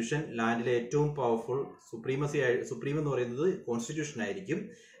constitution, ലാൻഡിലെ ഏറ്റവും പവർഫുൾ സുപ്രീം എന്ന് പറയുന്നത് കോൺസ്റ്റിറ്റ്യൂഷൻ ആയിരിക്കും.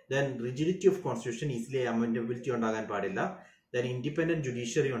 Then rigidity of constitution, easily അമെൻഡബിലിറ്റി ഉണ്ടാകാൻ പാടില്ല. ദെൻ ഇൻഡിപെൻഡന്റ്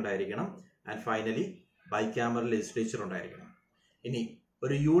ജുഡീഷ്യറി ഉണ്ടായിരിക്കണം. ആൻഡ് ഫൈനലി ബൈക്യാമറൽ ലെജിസ്ലേച്ചർ ഉണ്ടായിരിക്കണം. ഇനി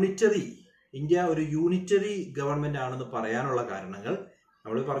ഇന്ത്യ ഒരു യൂണിറ്ററി ഗവൺമെന്റ് ആണെന്ന് പറയാനുള്ള കാരണങ്ങൾ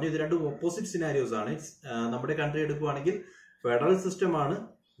നമ്മൾ പറഞ്ഞു. ഇത് രണ്ടും ഓപ്പോസിറ്റ് സിനാരിയോസ് ആണ്. നമ്മുടെ കൺട്രി എടുക്കുകയാണെങ്കിൽ ഫെഡറൽ സിസ്റ്റം ആണ്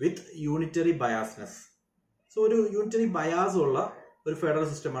വിത്ത് യൂണിറ്ററി ബയാസ്നെസ്. സോ ഒരു യൂണിറ്ററി ബയാസ് ഉള്ള ഒരു ഫെഡറൽ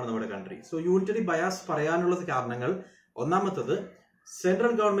സിസ്റ്റമാണ് നമ്മുടെ കൺട്രി. സോ യൂണിറ്ററി ബയാസ് പറയാനുള്ള കാരണങ്ങൾ, ഒന്നാമത്തത്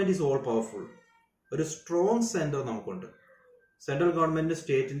central government is all powerful. ഒരു സ്ട്രോങ് സെന്റർ നമുക്കുണ്ട്. സെൻട്രൽ ഗവൺമെന്റ്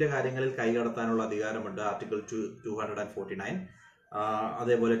സ്റ്റേറ്റിന്റെ കാര്യങ്ങളിൽ കൈകടത്താനുള്ള അധികാരമുണ്ട്. ആർട്ടിക്കിൾ 249.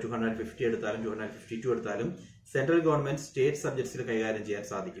 അതേപോലെ 250 എടുത്താലും 252 എടുത്താലും സെൻട്രൽ ഗവൺമെന്റ് സ്റ്റേറ്റ് സബ്ജക്ട്സിൽ കൈകാര്യം ചെയ്യാൻ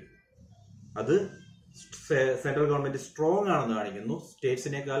സാധിക്കും. അത് സെൻട്രൽ ഗവൺമെന്റ് സ്ട്രോങ് ആണെന്ന് കാണിക്കുന്നു.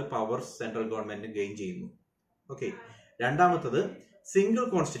 സ്റ്റേറ്റ്സിനേക്കാൾ പവർ സെൻട്രൽ ഗവൺമെന്റ് ഗെയിൻ ചെയ്യുന്നു. ഓക്കെ. രണ്ടാമത്തത് സിംഗിൾ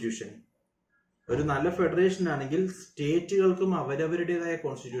കോൺസ്റ്റിറ്റ്യൂഷൻ. ഒരു നല്ല ഫെഡറേഷൻ ആണെങ്കിൽ സ്റ്റേറ്റുകൾക്കും അവരവരുടേതായ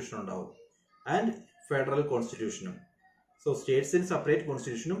കോൺസ്റ്റിറ്റ്യൂഷൻ ഉണ്ടാവും. And federal കോൺസ്റ്റിറ്റ്യൂഷനും. So സ്റ്റേറ്റ്സിന് separate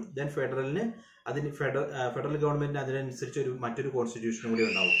കോൺസ്റ്റിറ്റ്യൂഷനും then federal ഗവൺമെന്റിന് അതിനനുസരിച്ച് മറ്റൊരു കോൺസ്റ്റിറ്റ്യൂഷനും കൂടി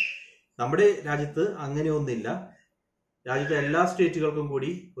ഉണ്ടാവും. നമ്മുടെ രാജ്യത്ത് അങ്ങനെയൊന്നില്ല. രാജ്യത്തെ എല്ലാ സ്റ്റേറ്റുകൾക്കും കൂടി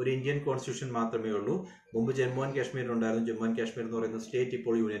ഒരു ഇന്ത്യൻ കോൺസ്റ്റിറ്റ്യൂഷൻ മാത്രമേ ഉള്ളൂ. മുമ്പ് ജമ്മു ആൻഡ് കാശ്മീർ ഉണ്ടായിരുന്നു. ജമ്മു ആൻഡ് കാശ്മീർ എന്ന് പറയുന്ന സ്റ്റേറ്റ്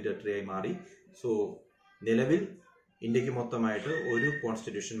ഇപ്പോൾ യൂണിയൻ ടെറിട്ടറി ആയി മാറി. സോ നിലവിൽ ഇന്ത്യക്ക് മൊത്തമായിട്ട് ഒരു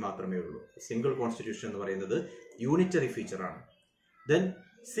കോൺസ്റ്റിറ്റ്യൂഷൻ മാത്രമേ ഉള്ളൂ. സിംഗിൾ കോൺസ്റ്റിറ്റ്യൂഷൻ എന്ന് പറയുന്നത് യൂണിറ്ററി ഫീച്ചറാണ്. Then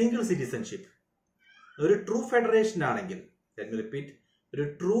single citizenship. ഒരു ട്രൂ ഫെഡറേഷൻ ആണെങ്കിൽ, റിപ്പീറ്റ്, ഒരു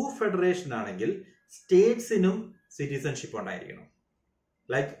ട്രൂ ഫെഡറേഷൻ ആണെങ്കിൽ സ്റ്റേറ്റ്സിനും സിറ്റിസൺഷിപ്പ് ഉണ്ടായിരിക്കണം.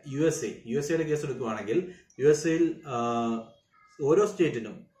 ലൈക്ക് യുഎസ്എയുടെ കേസ് എടുക്കുകയാണെങ്കിൽ യുഎസ്എയിൽ ഓരോ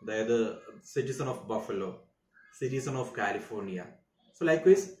സ്റ്റേറ്റിനും, അതായത് citizen of buffalo, citizen of California, so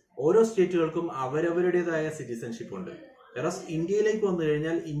likewise ഓരോ സ്റ്റേറ്റുകൾക്കും അവരവരുടേതായ സിറ്റിസൺഷിപ്പ് ഉണ്ട്. വേറസ് ഇന്ത്യയിലേക്ക് വന്നു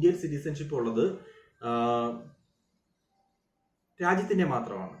കഴിഞ്ഞാൽ ഇന്ത്യൻ സിറ്റിസൺഷിപ്പ് ഉള്ളത് രാജ്യത്തിന്റെ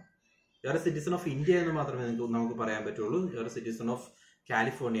മാത്രമാണ്. വേറെ സിറ്റിസൺ ഓഫ് ഇന്ത്യ എന്ന് മാത്രമേ നമുക്ക് പറയാൻ പറ്റുള്ളൂ. വേറെ സിറ്റിസൺ ഓഫ്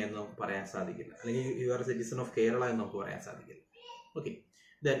കാലിഫോർണിയ എന്ന് നമുക്ക് പറയാൻ സാധിക്കില്ല. അല്ലെങ്കിൽ വേറെ സിറ്റിസൺ ഓഫ് കേരള എന്ന് നമുക്ക് പറയാൻ സാധിക്കില്ല. Okay.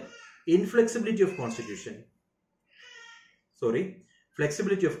 Then flexibility of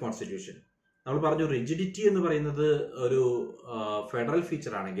constitution. നമ്മൾ പറഞ്ഞു റിജിഡിറ്റി എന്ന് പറയുന്നത് ഒരു ഫെഡറൽ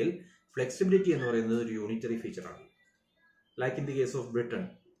ഫീച്ചർ ആണെങ്കിൽ ഫ്ലെക്സിബിലിറ്റി എന്ന് പറയുന്നത് ഒരു unitary ഫീച്ചറാണ്. Like in the case of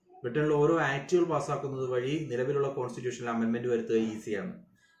ബ്രിട്ടനിൽ ഓരോ ആക്ടുകൾ പാസ്സാക്കുന്നത് വഴി നിലവിലുള്ള കോൺസ്റ്റിറ്റ്യൂഷനിൽ അമെന്റ്മെന്റ് വരുത്തുക ഈസിയാണ്.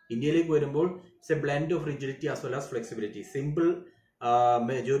 ഇന്ത്യയിലേക്ക് വരുമ്പോൾ it's A blend of rigidity as well as flexibility. Simple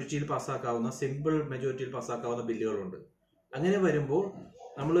മെജോറിറ്റിയിൽ പാസ്സാക്കാവുന്ന ബില്ലുകളുണ്ട്. അങ്ങനെ വരുമ്പോൾ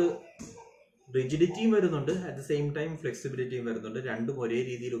നമ്മൾ റിജിഡിറ്റിയും വരുന്നുണ്ട്, അറ്റ് ദ സെയിം ടൈം ഫ്ലെക്സിബിലിറ്റിയും വരുന്നുണ്ട്. രണ്ടും ഒരേ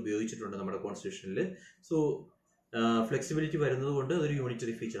രീതിയിൽ ഉപയോഗിച്ചിട്ടുണ്ട് നമ്മുടെ കോൺസ്റ്റിറ്റ്യൂഷനിൽ. സോ ഫ്ലെക്സിബിലിറ്റി വരുന്നത് കൊണ്ട് അതൊരു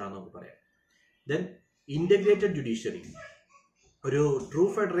യൂണിറ്ററി ഫീച്ചർ ആണെന്ന് നമുക്ക് പറയാം. Then integrated judiciary. ഒരു ട്രൂ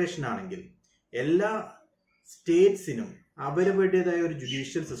ഫെഡറേഷൻ ആണെങ്കിൽ എല്ലാ സ്റ്റേറ്റ്സിനും അവരവരുടേതായ ഒരു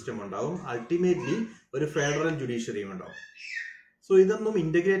ജുഡീഷ്യൽ സിസ്റ്റം ഉണ്ടാവും. അൾട്ടിമേറ്റ്ലി ഒരു ഫെഡറൽ ജുഡീഷ്യറിയും ഉണ്ടാവും. സോ ഇതൊന്നും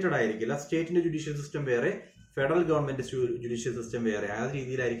ഇന്റഗ്രേറ്റഡ് ആയിരിക്കില്ല. സ്റ്റേറ്റിന്റെ ജുഡീഷ്യൽ സിസ്റ്റം വേറെ, ഫെഡറൽ ഗവൺമെന്റ് ജുഡീഷ്യൽ സിസ്റ്റം വേറെ. ആ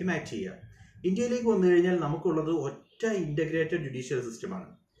രീതിയിലായിരിക്കും ആക്ട് ചെയ്യുക. ഇന്ത്യയിലേക്ക് വന്നു കഴിഞ്ഞാൽ നമുക്കുള്ളത് ഒറ്റ ഇന്റഗ്രേറ്റഡ് ജുഡീഷ്യൽ സിസ്റ്റമാണ്.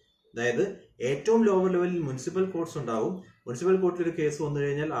 അതായത് ഏറ്റവും ലോവർ ലെവലിൽ മുനിസിപ്പൽ കോർട്ട്സ് ഉണ്ടാവും. മുനിസിപ്പൽ കോർട്ടിൽ ഒരു കേസ് വന്നു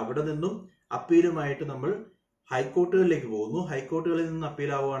കഴിഞ്ഞാൽ അവിടെ നിന്നും അപ്പീലുമായിട്ട് നമ്മൾ ഹൈക്കോർട്ടുകളിലേക്ക് പോകുന്നു. ഹൈക്കോർട്ടുകളിൽ നിന്ന്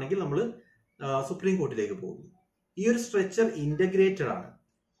അപ്പീൽ ആവുകയാണെങ്കിൽ നമ്മൾ സുപ്രീം കോർട്ടിലേക്ക് പോകുന്നു. ഈ ഒരു സ്ട്രക്ചർ ഇന്റഗ്രേറ്റഡ് ആണ്.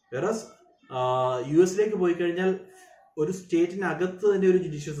 വേറസ് യുഎസിലേക്ക് പോയി കഴിഞ്ഞാൽ ഒരു സ്റ്റേറ്റിനകത്ത് തന്നെ ഒരു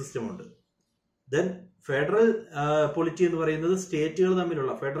ജുഡീഷ്യൽ സിസ്റ്റം ഉണ്ട്. ദെൻ ഫെഡറൽ പൊളിറ്റി എന്ന് പറയുന്നത്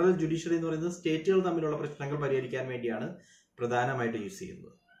ഫെഡറൽ ജുഡീഷ്യറി എന്ന് പറയുന്നത് സ്റ്റേറ്റുകൾ തമ്മിലുള്ള പ്രശ്നങ്ങൾ പരിഹരിക്കാൻ വേണ്ടിയാണ് പ്രധാനമായിട്ട് യൂസ്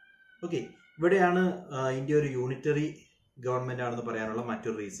ചെയ്യുന്നത്. ഓക്കെ. ഇവിടെയാണ് ഇന്ത്യ ഒരു യൂണിറ്ററി ഗവൺമെന്റ് ആണെന്ന് പറയാനുള്ള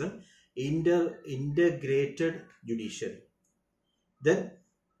മറ്റൊരു reason. Integrated judiciary. Then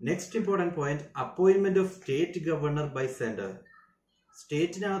next important point, appointment of state governor by centre.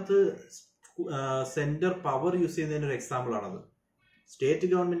 സ്റ്റേറ്റിനകത്ത് centre power use ചെയ്യുന്നതിന് ഒരു എക്സാമ്പിൾ ആണത്.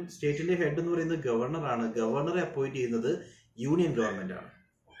 സ്റ്റേറ്റിന്റെ ഹെഡ് എന്ന് പറയുന്നത് ഗവർണറാണ്. ഗവർണറെ അപ്പോയിന്റ് ചെയ്യുന്നത് യൂണിയൻ ഗവൺമെന്റ് ആണ്.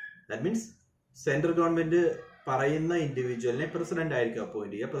 ദാറ്റ് മീൻസ് സെൻട്രൽ ഗവൺമെന്റ് പറയുന്ന ഇൻഡിവിജ്വലിനെ പ്രസിഡന്റ് ആയിരിക്കും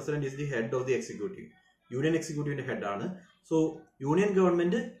അപ്പോയിന്റ് ചെയ്യുക. President is the head of the executive. Union എക്സിക്യൂട്ടീവിന്റെ ഹെഡാണ്. So union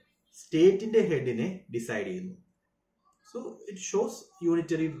government സ്റ്റേറ്റിന്റെ ഹെഡിനെ ഡിസൈഡ് ചെയ്യുന്നു. So it shows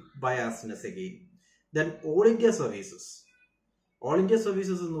unitary ബയാസ്നെസ് again. Then all India services. All India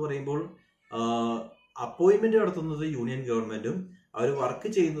services എന്ന് പറയുമ്പോൾ appointment നടത്തുന്നത് union ഗവൺമെന്റും അവർ work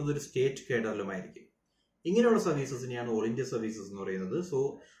ചെയ്യുന്നത് ഒരു സ്റ്റേറ്റ് കേഡറിലുമായിരിക്കും. ഇങ്ങനെയുള്ള സർവീസസിനെയാണ് ഓൾ ഇന്ത്യ സർവീസസ് എന്ന് പറയുന്നത്. സോ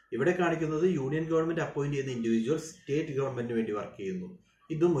ഇവിടെ കാണിക്കുന്നത് യൂണിയൻ ഗവൺമെന്റ് അപ്പോയിന്റ് ചെയ്യുന്ന ഇൻഡിവിജ്വൽ സ്റ്റേറ്റ് ഗവൺമെന്റിന് വേണ്ടി വർക്ക് ചെയ്യുന്നു.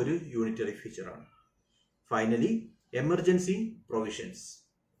 ഇതും ഒരു unitary ഫീച്ചറാണ്. Finally emergency provisions.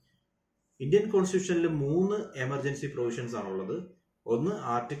 Indian കോൺസ്റ്റിറ്റ്യൂഷനിൽ 3 emergency provisions ആണുള്ളത്. ഒന്ന്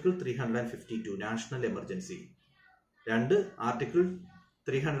article 352 national emergency, 2 article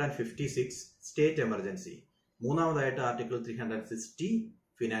 356 state emergency, മൂന്നാമതായിട്ട് ആർട്ടിക്കിൾ 360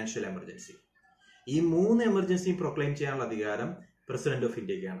 ഫിനാൻഷ്യൽ എമർജൻസി. ഈ 3 എമർജൻസിയും പ്രൊക്ലെയിം ചെയ്യാനുള്ള അധികാരം പ്രസിഡന്റ് ഓഫ്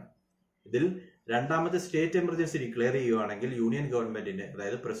ഇന്ത്യക്കാണ്. ഇതിൽ രണ്ടാമത്തെ സ്റ്റേറ്റ് എമർജൻസി ഡിക്ലെയർ ചെയ്യുകയാണെങ്കിൽ യൂണിയൻ ഗവൺമെന്റിന്,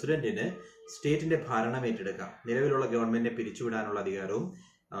 അതായത് പ്രസിഡന്റിന് സ്റ്റേറ്റിന്റെ ഭരണം ഏറ്റെടുക്കാം. നിലവിലുള്ള ഗവൺമെന്റിനെ പിരിച്ചുവിടാനുള്ള അധികാരവും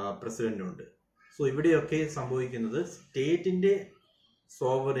പ്രസിഡന്റിനുണ്ട്. സോ ഇവിടെയൊക്കെ സംഭവിക്കുന്നത് സ്റ്റേറ്റിന്റെ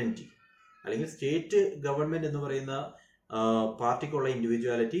സോവറിറ്റി അല്ലെങ്കിൽ സ്റ്റേറ്റ് ഗവൺമെന്റ് എന്ന് പറയുന്ന പാർട്ടിക്കുള്ള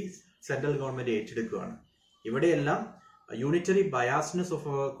ഇൻഡിവിജ്വാലിറ്റി സെൻട്രൽ ഗവൺമെന്റ് ഏറ്റെടുക്കുകയാണ്. ഇവിടെയെല്ലാം unitary ബയാസ്നെസ് of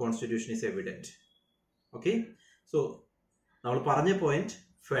our constitution is evident. Okay, so നമ്മൾ പറഞ്ഞ പോയിന്റ്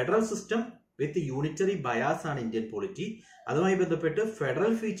ഫെഡറൽ സിസ്റ്റം വിത്ത് യൂണിറ്ററി ബയാസ് ആണ് ഇന്ത്യൻ പോളിറ്റി. അതുമായി ബന്ധപ്പെട്ട്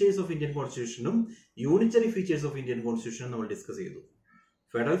federal features of Indian കോൺസ്റ്റിറ്റ്യൂഷനും unitary features of Indian കോൺസ്റ്റിറ്റ്യൂഷനും നമ്മൾ ഡിസ്കസ് ചെയ്തു.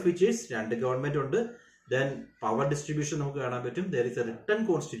 ഫെഡറൽ ഫീച്ചേഴ്സ് 2 ഗവൺമെന്റ് ഉണ്ട്. ദെൻ പവർ ഡിസ്ട്രിബ്യൂഷൻ നമുക്ക് കാണാൻ പറ്റും. There is A written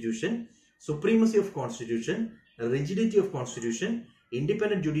constitution, supremacy of constitution, rigidity of constitution,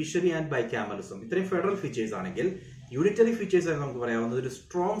 independent judiciary and ബൈക്യാമലിസം. ഇത്രയും federal features ആണെങ്കിൽ unitary features ആയി നമുക്ക് പറയാവുന്നത് ഒരു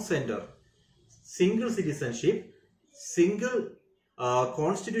strong centre, single citizenship, single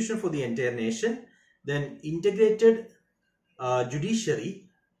constitution for the entire nation, then integrated judiciary,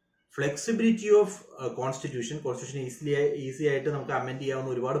 flexibility of constitution easy ആയിട്ട് നമുക്ക് amend ചെയ്യാവുന്ന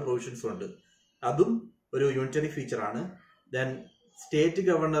ഒരുപാട് പ്രൊവിഷൻസ് ഉണ്ട്. അതും ഒരു യൂണിറ്ററി ഫീച്ചർ ആണ്. ദെൻ സ്റ്റേറ്റ്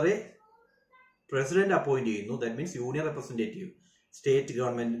ഗവർണറെ പ്രസിഡന്റ് അപ്പോയിന്റ് ചെയ്യുന്നു. That means union representative state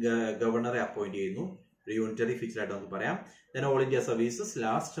ഗവർണറെ അപ്പോയിന്റ് ചെയ്യുന്നു. ഒരു യൂണിറ്ററി ഫീച്ചർ ആയിട്ട് നമുക്ക് പറയാം. Then all India services,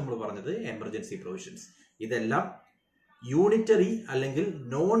 last നമ്മൾ പറഞ്ഞത് എമർജൻസി പ്രൊവിഷൻസ്. ഇതെല്ലാം യൂണിറ്ററി അല്ലെങ്കിൽ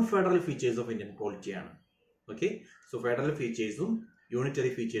non federal features of Indian പോളിറ്റിയാണ്. Okay, so federal ഫീച്ചേഴ്സും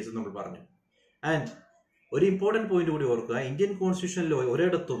യൂണിറ്ററി ഫീച്ചേഴ്സും നമ്മൾ പറഞ്ഞു. ആൻഡ് ഒരു ഇമ്പോർട്ടന്റ് പോയിന്റ് കൂടി ഓർക്കുക, ഇന്ത്യൻ കോൺസ്റ്റിറ്റ്യൂഷനിൽ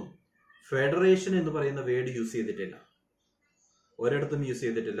ഒരിടത്തും ഫെഡറേഷൻ എന്ന് പറയുന്ന വേർഡ് യൂസ് ചെയ്തിട്ടില്ല. ഒരിടത്തും യൂസ്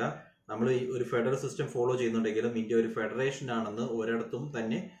ചെയ്തിട്ടില്ല. നമ്മൾ ഒരു ഫെഡറൽ സിസ്റ്റം ഫോളോ ചെയ്യുന്നുണ്ടെങ്കിലും ഇന്ത്യ ഒരു ഫെഡറേഷൻ ആണെന്ന് ഒരിടത്തും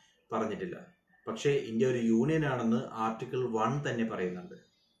തന്നെ പറഞ്ഞിട്ടില്ല. പക്ഷേ ഇന്ത്യ ഒരു യൂണിയൻ ആണെന്ന് ആർട്ടിക്കിൾ 1 തന്നെ പറയുന്നുണ്ട്.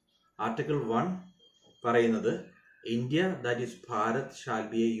 ആർട്ടിക്കിൾ 1 പറയുന്നത് India that is Bharat shall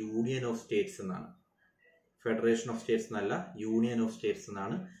be A union of States എന്നാണ്. ഫെഡറേഷൻ ഓഫ് സ്റ്റേറ്റ്സ് എന്നല്ല, യൂണിയൻ ഓഫ് സ്റ്റേറ്റ്സ്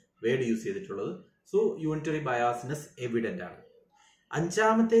എന്നാണ് വേർഡ് യൂസ് ചെയ്തിട്ടുള്ളത്. സോ യൂണിറ്ററി ബയാസ്നെസ് എവിഡന്റ് ആണ്.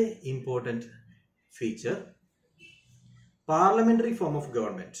 5ാമത്തെ important feature parliamentary form of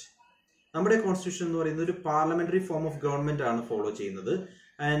government. നമ്മുടെ കോൺസ്റ്റിറ്റ്യൂഷൻ എന്ന് പറയുന്നത് ഒരു പാർലമെന്ററി ഫോം ഓഫ് ഗവൺമെന്റ് ആണ് ഫോളോ ചെയ്യുന്നത്.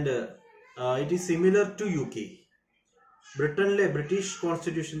 And it is similar to UK. ബ്രിട്ടനിലെ ബ്രിട്ടീഷ്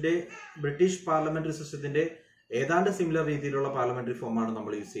കോൺസ്റ്റിറ്റ്യൂഷന്റെ ബ്രിട്ടീഷ് പാർലമെന്ററി സിസ്റ്റത്തിന്റെ ഏതാണ്ട് സിമിലർ രീതിയിലുള്ള പാർലമെന്ററി ഫോമാണ്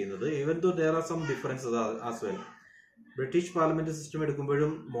നമ്മൾ യൂസ് ചെയ്യുന്നത്. Even though there are some differences as well. British parliamentary system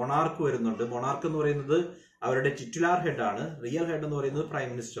എടുക്കുമ്പോഴും മൊണാർക്ക് വരുന്നുണ്ട്. മൊണാർക്ക് എന്ന് പറയുന്നത് അവരുടെ ടിറ്റുലാർ ഹെഡ് ആണ്. റിയൽ ഹെഡ് എന്ന് പറയുന്നത് പ്രൈം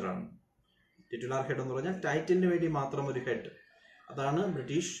മിനിസ്റ്റർ ആണ്. ടിറ്റുലാർ ഹെഡ് എന്ന് പറഞ്ഞാൽ ടൈറ്റിലിന് വേണ്ടി മാത്രം ഒരു ഹെഡ്, അതാണ്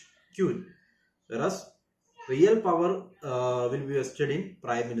British queen. വെറാസ് real power will be vested in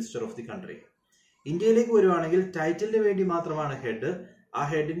prime minister of the country. ഇന്ത്യയിലേക്ക് വരുവാണെങ്കിൽ ടൈറ്റിലിന് വേണ്ടി മാത്രമാണ് ഹെഡ്. ആ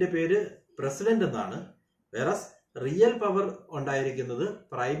ഹെഡിന്റെ പേര് പ്രസിഡന്റ് എന്നാണ്. വേറസ് റിയൽ പവർ ഉണ്ടായിരിക്കുന്നത്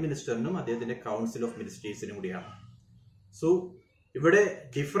പ്രൈം മിനിസ്റ്ററിനും അദ്ദേഹത്തിന്റെ കൗൺസിൽ ഓഫ് മിനിസ്റ്റേഴ്സിനും കൂടിയാണ്. സോ ഇവിടെ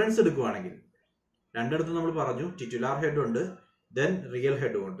ഡിഫറൻസ് എടുക്കുവാണെങ്കിൽ രണ്ടിടത്തും നമ്മൾ പറഞ്ഞു ടിറ്റുലാർ ഹെഡ് ഉണ്ട്, ദെൻ റിയൽ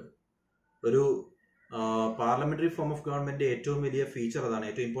ഹെഡും ഉണ്ട്. ഒരു പാർലമെന്ററി ഫോം ഓഫ് ഗവൺമെന്റ് ഏറ്റവും വലിയ ഫീച്ചർ അതാണ്,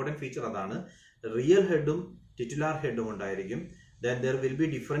 ഏറ്റവും ഇമ്പോർട്ടന്റ് ഫീച്ചർ അതാണ്. റിയൽ ഹെഡും ടിറ്റുലാർ ഹെഡും ഉണ്ടായിരിക്കും. Then there will be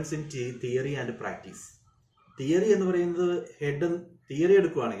difference in theory and practice. Theory എന്ന് പറയുന്നത് ഹെഡ്, തിയറി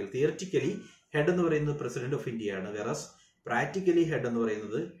എടുക്കുകയാണെങ്കിൽ തിയറിറ്റിക്കലി ഹെഡ് എന്ന് പറയുന്നത് പ്രസിഡന്റ് ഓഫ് ഇന്ത്യ ആണ്. വേറസ് പ്രാക്ടിക്കലി ഹെഡ് എന്ന്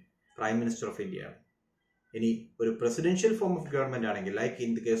പറയുന്നത് പ്രൈം മിനിസ്റ്റർ ഓഫ് ഇന്ത്യ ആണ്. ഇനി ഒരു പ്രസിഡൻഷ്യൽ ഫോം ഓഫ് ഗവൺമെന്റ് ആണെങ്കിൽ, like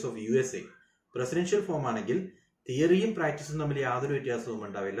in the case of USA, presidential form ആണെങ്കിൽ തിയറിയും പ്രാക്ടീസും തമ്മിൽ യാതൊരു വ്യത്യാസവും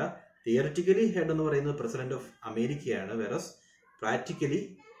ഉണ്ടാവില്ല. തിയറിറ്റിക്കലി ഹെഡ് എന്ന് പറയുന്നത് പ്രസിഡന്റ് ഓഫ് അമേരിക്കയാണ്. വേറസ് പ്രാക്ടിക്കലി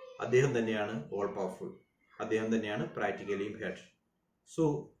അദ്ദേഹം തന്നെയാണ് ഓൾ പവർഫുൾ, അദ്ദേഹം തന്നെയാണ് പ്രാക്ടിക്കലിയും head. So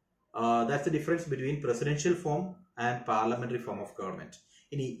that's the difference between presidential form and parliamentary form of government.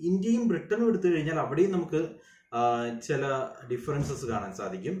 ഇനി ഇന്ത്യയും ബ്രിട്ടനും എടുത്തു കഴിഞ്ഞാൽ അവിടെയും നമുക്ക് ചില ഡിഫറൻസസ് കാണാൻ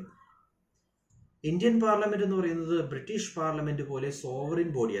സാധിക്കും. ഇന്ത്യൻ പാർലമെന്റ് എന്ന് പറയുന്നത് ബ്രിട്ടീഷ് പാർലമെന്റ് പോലെ സോവറിൻ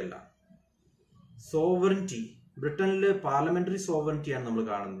ബോഡിയല്ല. സോവറിറ്റി, ബ്രിട്ടനിൽ പാർലമെന്ററി സോവറിറ്റിയാണ് നമ്മൾ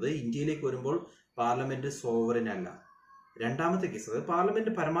കാണുന്നത്. ഇന്ത്യയിലേക്ക് വരുമ്പോൾ പാർലമെന്റ് സോവറിൻ അല്ല. രണ്ടാമത്തെ കേസ്, അത്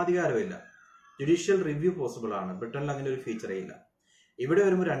പാർലമെന്റ് പരമാധികാരമില്ല, ജുഡീഷ്യൽ റിവ്യൂ പോസിബിൾ ആണ്. ബ്രിട്ടനിൽ അങ്ങനെ ഒരു ഫീച്ചറേ ഇല്ല. ഇവിടെ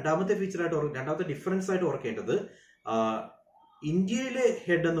വരുമ്പോൾ രണ്ടാമത്തെ ഡിഫറൻസ് ആയിട്ട് ഓർക്കേണ്ടത്, ഇന്ത്യയിലെ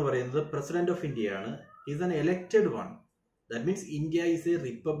ഹെഡ് എന്ന് പറയുന്നത് പ്രസിഡന്റ് ഓഫ് ഇന്ത്യയാണ്. Is an elected one. That means India is A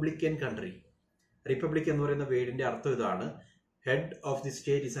Republican country. Republic എന്ന് പറയുന്ന വേർഡിന്റെ അർത്ഥം ഇതാണ്, head of the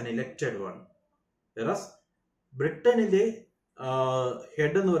state is an elected one. Versus ബ്രിട്ടനിലെ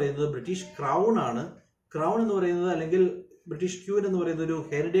ഹെഡ് എന്ന് പറയുന്നത് ബ്രിട്ടീഷ് ക്രൗൺ ആണ്. ക്രൗൺ എന്ന് പറയുന്നത് അല്ലെങ്കിൽ ബ്രിട്ടീഷ് ക്യൂൻ എന്ന് പറയുന്നത് ഒരു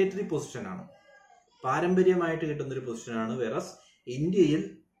ഹെറിഡേറ്ററി പൊസിഷൻ ആണ്, പാരമ്പര്യമായിട്ട് കിട്ടുന്ന ഒരു പൊസിഷനാണ്. വെറസ് ഇന്ത്യയിൽ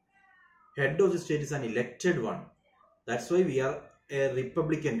head of the state is an elected one. That's why V R A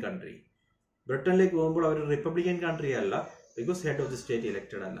Republican country. ബ്രിട്ടനിലേക്ക് പോകുമ്പോൾ അവർ റിപ്പബ്ലിക്കൻ കൺട്രി അല്ല, because head of the state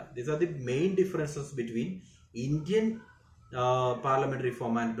elected അല്ല. These are the main differences between Indian parliamentary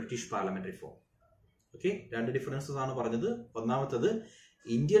form and British parliamentary form. Okay, രണ്ട് differences ആണ് പറഞ്ഞത്. ഒന്നാമത്തത്,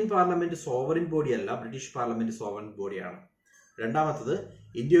 Indian parliament sovereign body അല്ല, British parliament sovereign ബോഡിയാണ്. രണ്ടാമത്തത്,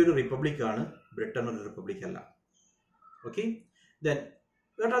 ഇന്ത്യ ഒരു റിപ്പബ്ലിക് ആണ്, ബ്രിട്ടൻ ഒരു റിപ്പബ്ലിക് അല്ല. Okay, then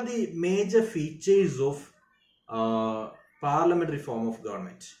what are the major features of parliamentary form of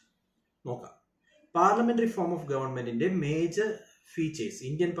government നോക്കാം. പാർലമെന്ററി ഫോം ഓഫ് ഗവൺമെന്റിന്റെ major features,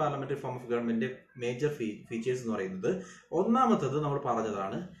 Indian parliamentary form of ഗവൺമെന്റിന്റെ മേജർ ഫീച്ചേഴ്സ് എന്ന് പറയുന്നത്, ഒന്നാമത്തത് നമ്മൾ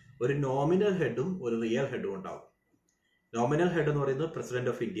പറഞ്ഞതാണ്, ഒരു നോമിനൽ ഹെഡും ഒരു റിയൽ ഹെഡും ഉണ്ടാവും. നോമിനൽ ഹെഡ് എന്ന് പറയുന്നത് president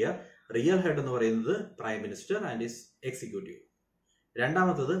of India, real head എന്ന് പറയുന്നത് prime minister and is executive.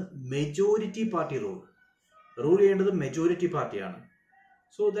 രണ്ടാമത്തത്, മെജോറിറ്റി പാർട്ടി റൂൾ ചെയ്യേണ്ടത് മെജോറിറ്റി പാർട്ടിയാണ്.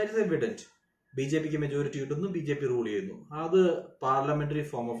 So that is evident. B J pick majority കിട്ടുന്നു, ബി ജെ പി റൂൾ ചെയ്യുന്നു. അത് പാർലമെന്ററി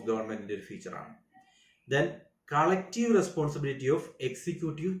ഫോം ഓഫ് ഗവൺമെന്റിന്റെ ഒരു ഫീച്ചറാണ്. Then collective responsibility of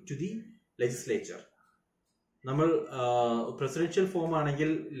executive to the legislature. നമ്മൾ presidential form ആണെങ്കിൽ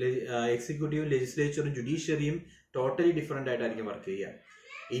എക്സിക്യൂട്ടീവും ലെജിസ്ലേച്ചറും ജുഡീഷ്യറിയും ടോട്ടലി ഡിഫറെന്റ് ആയിട്ടായിരിക്കും വർക്ക് ചെയ്യുക.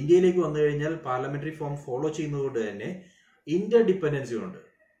 ഇന്ത്യയിലേക്ക് വന്നു കഴിഞ്ഞാൽ പാർലമെന്ററി ഫോം ഫോളോ ചെയ്യുന്നതുകൊണ്ട് തന്നെ ഇന്റർ ഡിപ്പെൻഡൻസി ഉണ്ട്.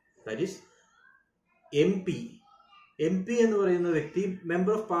 ദാറ്റ് ഈസ് എം പി എന്ന് പറയുന്ന വ്യക്തി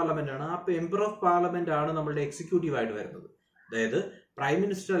മെമ്പർ ഓഫ് പാർലമെന്റ് ആണ്. ആ മെമ്പർ ഓഫ് പാർലമെന്റ് ആണ് നമ്മളുടെ എക്സിക്യൂട്ടീവ് ആയിട്ട് വരുന്നത്. അതായത് പ്രൈം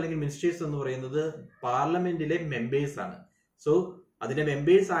മിനിസ്റ്റർ അല്ലെങ്കിൽ മിനിസ്റ്റേഴ്സ് എന്ന് പറയുന്നത് പാർലമെന്റിലെ മെമ്പേഴ്സ് ആണ്. സോ അതിന്റെ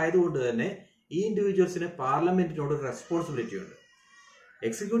മെമ്പേഴ്സ് ആയതുകൊണ്ട് തന്നെ ഈ ഇൻഡിവിജ്വൽസിന് പാർലമെന്റിനോട് റെസ്പോൺസിബിലിറ്റി ഉണ്ട്.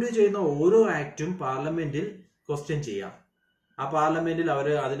 എക്സിക്യൂട്ടീവ് ചെയ്യുന്ന ഓരോ ആക്ടും പാർലമെന്റിൽ ക്വസ്റ്റ്യൻ ചെയ്യാം. ആ പാർലമെന്റിൽ അവർ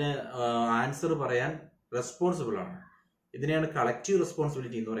അതിന് ആൻസർ പറയാൻ റെസ്പോൺസിബിൾ ആണ്. ഇതിനെയാണ് കളക്റ്റീവ്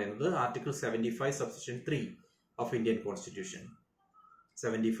റെസ്പോൺസിബിലിറ്റി എന്ന് പറയുന്നത്. Article 75 subsection 3 of Indian constitution.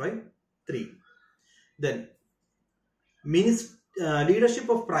 75(3). Then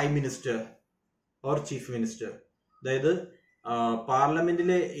leadership of prime minister or chief minister. അതായത്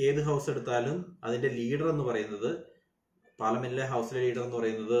പാർലമെന്റിലെ ഏത് ഹൗസ് എടുത്താലും അതിന്റെ ലീഡർ എന്ന് പറയുന്നത്, പാർലമെന്റിലെ ഹൗസിലെ ലീഡർ എന്ന്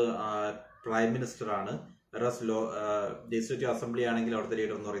പറയുന്നത് പ്രൈം മിനിസ്റ്റർ ആണ്. ലെജിസ്ലേറ്റീവ് അസംബ്ലി ആണെങ്കിൽ അവിടുത്തെ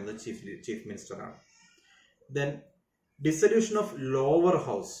ലീഡർ എന്ന് പറയുന്നത് ചീഫ് മിനിസ്റ്റർ ആണ്. Then dissolution of lower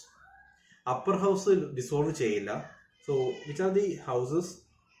house. Upper house dissolve ചെയ്യില്ല. So which are the houses?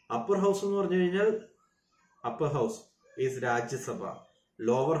 Upper house എന്ന് പറഞ്ഞു കഴിഞ്ഞാൽ upper house is Rajya Sabha,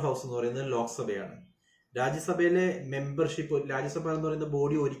 lower house എന്ന് പറയുന്നത് ലോക്സഭയാണ്. രാജ്യസഭയിലെ മെമ്പർഷിപ്പ്, രാജ്യസഭ എന്ന് പറയുന്ന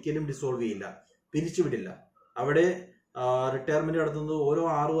ബോഡി ഒരിക്കലും ഡിസോൾവ് ചെയ്യില്ല, പിരിച്ചുവിടില്ല. അവിടെ റിട്ടയർമെന്റ് നടത്തുന്നത് ഓരോ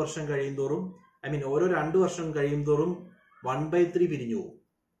 6 വർഷം കഴിയുന്തോറും, ഓരോ 2 വർഷം കഴിയുന്തോറും 1/3 പിരിഞ്ഞു പോകും.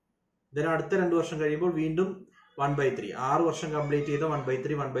 ഇതിന് അടുത്ത 2 വർഷം കഴിയുമ്പോൾ വീണ്ടും 1/3, 6 വർഷം കംപ്ലീറ്റ് ചെയ്ത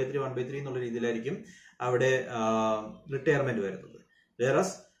 1/3 എന്നുള്ള രീതിയിലായിരിക്കും അവിടെ റിട്ടയർമെന്റ് വരുന്നത്.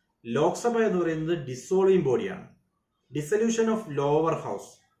 വേറസ് ലോക്സഭ എന്ന് പറയുന്നത് ഡിസോൾവിംഗ് ബോഡിയാണ്. Dissolution of lower house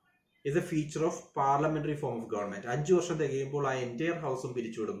is a feature of parliamentary form of government. 5 വർഷം തികയുമ്പോൾ ആ എൻറ്റയർ ഹൗസും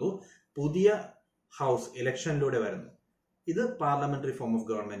പിരിച്ചുവിടുന്നു, പുതിയ ഹൗസ് ഇലക്ഷനിലൂടെ വരുന്നു. ഇത് പാർലമെന്ററി ഫോം ഓഫ്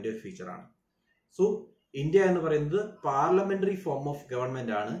ഗവൺമെന്റ് ഒരു ഫീച്ചറാണ്. സോ ഇന്ത്യ എന്ന് പറയുന്നത് പാർലമെന്ററി ഫോം ഓഫ്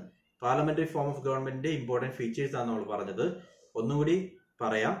ഗവൺമെന്റ് ആണ്. പാർലമെന്ററി ഫോം ഓഫ് ഗവൺമെന്റിന്റെ ഇമ്പോർട്ടന്റ് ഫീച്ചേഴ്സ് ആണ് നമ്മൾ പറഞ്ഞത്. ഒന്നുകൂടി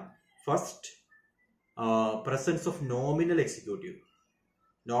പറയാം. First, presence of nominal executive,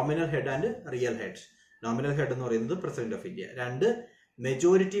 nominal head and real head. Nominal head എന്ന് പറയുന്നത് president of India. 2,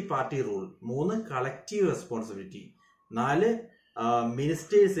 majority party rule. 3, collective responsibility. 4,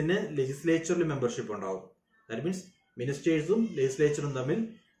 മിനിസ്റ്റേഴ്സിന് ലെജിസ്ലേച്ചറിൽ membership ഉണ്ടാവും. ദാറ്റ് മീൻസ് മിനിസ്റ്റേഴ്സും ലെജിസ്ലേച്ചറും തമ്മിൽ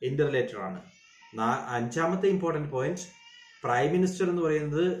ഇന്റർ റിലേറ്റഡ് ആണ്. 5ാമത്തെ ഇമ്പോർട്ടന്റ് പോയിന്റ്, പ്രൈം മിനിസ്റ്റർ എന്ന്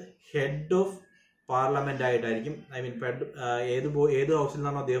പറയുന്നത് ഹെഡ് ഓഫ് പാർലമെന്റ് ആയിട്ടായിരിക്കും, ഏത് ഹൗസിൽ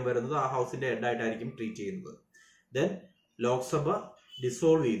നിന്നാണോ അദ്ദേഹം വരുന്നത് ആ ഹൗസിന്റെ ഹെഡ് ആയിട്ടായിരിക്കും ട്രീറ്റ് ചെയ്യുന്നത്. ദെൻ ലോക്സഭ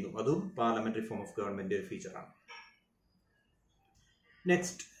ഡിസോൾവ് ചെയ്യുന്നു, അതും പാർലമെന്ററി ഫോം ഓഫ് ഗവൺമെന്റ് ഒരു ഫീച്ചറാണ്.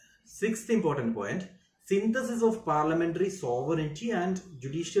 Next, 6th important point, synthesis of parliamentary sovereignty and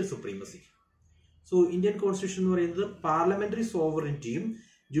judicial supremacy. So Indian constitution എന്ന് പറയുന്നത് പാർലമെന്ററി സോവറിറ്റിയും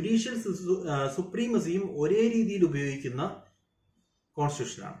ജുഡീഷ്യൽ സുപ്രീമസിയും ഒരേ രീതിയിൽ ഉപയോഗിക്കുന്ന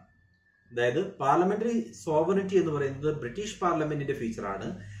കോൺസ്റ്റിറ്റ്യൂഷനാണ്. അതായത് പാർലമെന്ററി സോവറിറ്റി എന്ന് പറയുന്നത് ബ്രിട്ടീഷ് പാർലമെന്റിന്റെ ഫീച്ചറാണ്.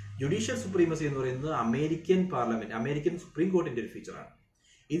 ജുഡീഷ്യൽ സുപ്രീമസി എന്ന് പറയുന്നത് അമേരിക്കൻ സുപ്രീം കോർട്ടിന്റെ ഒരു ഫീച്ചറാണ്.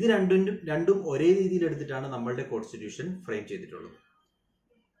 ഇത് രണ്ടും ഒരേ രീതിയിൽ എടുത്തിട്ടാണ് നമ്മളുടെ കോൺസ്റ്റിറ്റ്യൂഷൻ ഫ്രെയിം ചെയ്തിട്ടുള്ളത്.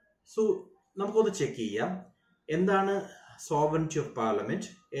 സോ നമുക്കൊന്ന് ചെക്ക് ചെയ്യാം, എന്താണ് സോവറിറ്റി ഓഫ് പാർലമെന്റ്,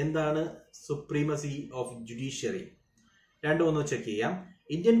 എന്താണ് സുപ്രീമസി ഓഫ് ജുഡീഷ്യറി, രണ്ടും ഒന്ന് ചെക്ക് ചെയ്യാം.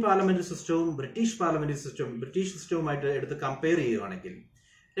 ഇന്ത്യൻ പാർലമെന്ററി സിസ്റ്റവും ബ്രിട്ടീഷ് സിസ്റ്റവുമായിട്ട് എടുത്ത് കമ്പയർ ചെയ്യുകയാണെങ്കിൽ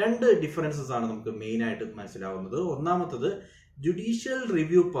രണ്ട് ഡിഫറൻസസ് ആണ് നമുക്ക് മെയിൻ ആയിട്ട് മനസ്സിലാവുന്നത്. ഒന്നാമത്തത്, judicial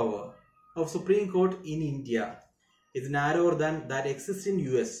review power of supreme court in India is narrower than that exist in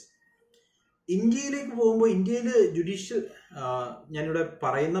US. ഇന്ത്യയിലേക്ക് പോകുമ്പോൾ ഇന്ത്യയിൽ ജുഡീഷ്യൽ, ഞാനിവിടെ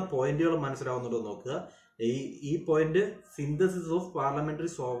പറയുന്ന പോയിന്റുകൾ മനസ്സിലാവുന്നുണ്ടോ നോക്കുക. ഈ point synthesis of parliamentary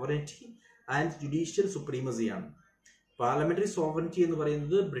sovereignty and judicial supremacy ആണ്. പാർലമെന്ററി സോവറിറ്റി എന്ന്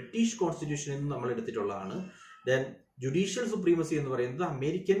പറയുന്നത് ബ്രിട്ടീഷ് കോൺസ്റ്റിറ്റ്യൂഷനിൽ നിന്ന് നമ്മൾ എടുത്തിട്ടുള്ളതാണ്. ദെൻ ജുഡീഷ്യൽ സുപ്രീമസി എന്ന് പറയുന്നത്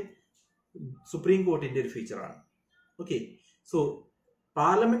അമേരിക്കൻ സുപ്രീം കോർട്ടിന്റെ ഒരു ഫീച്ചറാണ്. ഓക്കെ, സോ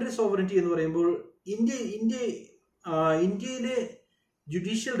പാർലമെന്ററി സോവറിറ്റി എന്ന് പറയുമ്പോൾ ഇന്ത്യയിലെ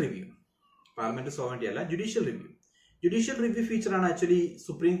ജുഡീഷ്യൽ റിവ്യൂ, പാർലമെന്ററി സോവറിറ്റി അല്ല, ജുഡീഷ്യൽ റിവ്യൂ ഫീച്ചറാണ് ആക്ച്വലി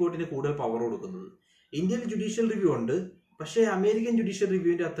സുപ്രീം കോർട്ടിന് കൂടുതൽ പവർ കൊടുക്കുന്നത്. ഇന്ത്യയിൽ ജുഡീഷ്യൽ റിവ്യൂ ഉണ്ട്, പക്ഷേ അമേരിക്കൻ ജുഡീഷ്യൽ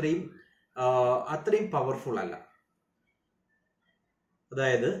റിവ്യൂവിന്റെ അത്രയും പവർഫുൾ അല്ല.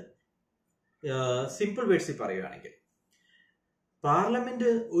 അതായത് സിമ്പിൾ വേർഡ്സിൽ പറയുകയാണെങ്കിൽ, പാർലമെന്റ്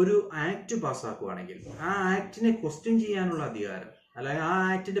ഒരു ആക്ട് പാസ്സാക്കുകയാണെങ്കിൽ ആ ആക്ടിനെ ക്വസ്റ്റ്യൻ ചെയ്യാനുള്ള അധികാരം, അല്ലെങ്കിൽ ആ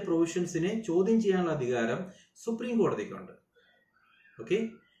ആക്ടിന്റെ പ്രൊവിഷൻസിനെ ചോദ്യം ചെയ്യാനുള്ള അധികാരം സുപ്രീം കോടതിക്കുണ്ട്. ഓക്കെ,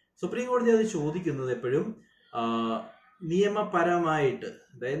 സുപ്രീം കോടതി അത് ചോദിക്കുന്നത് എപ്പോഴും നിയമപരമായിട്ട്,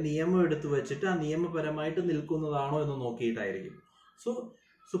 അതായത് നിയമം എടുത്തു വെച്ചിട്ട് ആ നിയമപരമായിട്ട് നിൽക്കുന്നതാണോ എന്ന് നോക്കിയിട്ടായിരിക്കും. So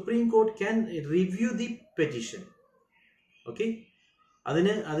supreme court can review the petition. Okay,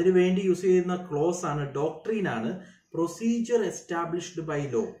 അതിന് വേണ്ടി യൂസ് ചെയ്യുന്ന ക്ലോസ് ആണ്, ഡോക്ട്രീൻ ആണ്, procedure established by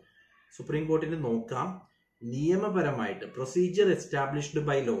law. Supreme കോർട്ടിന് നോക്കാം നിയമപരമായിട്ട്, procedure established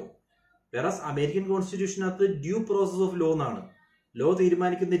by law. Whereas American കോൺസ്റ്റിറ്റ്യൂഷനകത്ത് due process of law എന്നാണ്, ലോ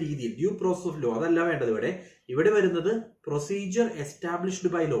തീരുമാനിക്കുന്ന രീതിയിൽ ഡ്യൂ പ്രോസസ് ഓഫ് ലോ, അതല്ല വേണ്ടത്. ഇവിടെ വരുന്നത് procedure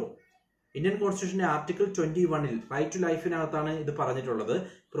established by law. Indian കോൺസ്റ്റിറ്റ്യൂഷന്റെ article 21 right to ലൈഫിനകത്താണ് ഇത് പറഞ്ഞിട്ടുള്ളത്,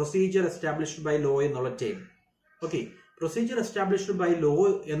 പ്രൊസീജിയർ എസ്റ്റാബ്ലിഷ്ഡ് ബൈ ലോ എന്നുള്ള term. Okay, procedure established by law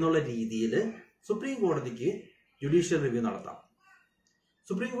എന്നുള്ള രീതിയിൽ സുപ്രീം കോടതിക്ക് ജുഡീഷ്യൽ റിവ്യൂ നടത്താം.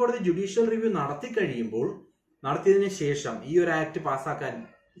 സുപ്രീം കോടതി ജുഡീഷ്യൽ റിവ്യൂ നടത്തിയതിനു ശേഷം ഈ ഒരു ആക്ട് പാസ്സാക്കാൻ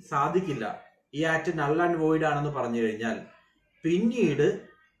സാധിക്കില്ല, ഈ ആക്ട് നൾ ആൻഡ് വോയിഡ് ആണെന്ന് പറഞ്ഞു കഴിഞ്ഞാൽ പിന്നീട്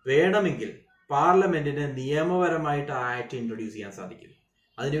വേണമെങ്കിൽ പാർലമെന്റിന് നിയമപരമായിട്ട് ആ ആക്ട് ഇൻട്രൊഡ്യൂസ് ചെയ്യാൻ സാധിക്കും.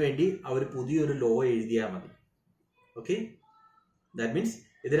 അതിനുവേണ്ടി അവർ പുതിയൊരു ലോ എഴുതിയാൽ മതി. ഓക്കെ, ദാറ്റ് മീൻസ്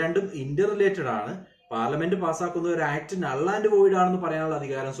ഇത് രണ്ടും ഇന്റർ റിലേറ്റഡ് ആണ്. പാർലമെന്റ് പാസ്സാക്കുന്ന ഒരു ആക്ട് നൾ ആൻഡ് വോയിഡ് ആണെന്ന് പറയാനുള്ള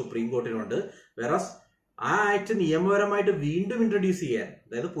അധികാരം സുപ്രീം കോർട്ടിനുണ്ട്. വേറസ് ആ ആക്ട് നിയമപരമായിട്ട് വീണ്ടും ഇൻട്രൊഡ്യൂസ് ചെയ്യാൻ,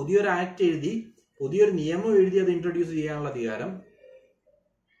 അതായത് പുതിയൊരു ആക്ട് എഴുതി പുതിയൊരു നിയമം എഴുതി അത് ഇൻട്രൊഡ്യൂസ് ചെയ്യാനുള്ള അധികാരം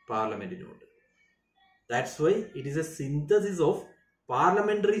പാർലമെന്റിനുണ്ട്. That's why it is A synthesis of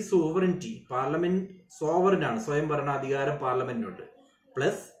parliamentary sovereignty. Parliament sovereign ആണ്, സ്വയം ഭരണാധികാരം പാർലമെന്റിനുണ്ട്,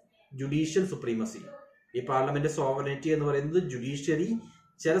 പ്ലസ് ജുഡീഷ്യൽ സുപ്രീമസി. ഈ പാർലമെന്റ് സോവറിറ്റി എന്ന് പറയുന്നത് ജുഡീഷ്യറി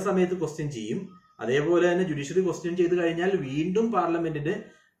ചില സമയത്ത് ക്വസ്റ്റ്യൻ ചെയ്യും. അതേപോലെ തന്നെ ജുഡീഷ്യറി ക്വസ്റ്റ്യൻ ചെയ്ത് കഴിഞ്ഞാൽ വീണ്ടും പാർലമെന്റിന്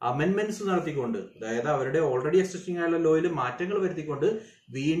അമെന്റ്മെന്റ്സ് നടത്തിക്കൊണ്ട്, അതായത് അവരുടെ ഓൾറെഡി എക്സിസ്റ്റിംഗ് ആയുള്ള ലോയിൽ മാറ്റങ്ങൾ വരുത്തിക്കൊണ്ട്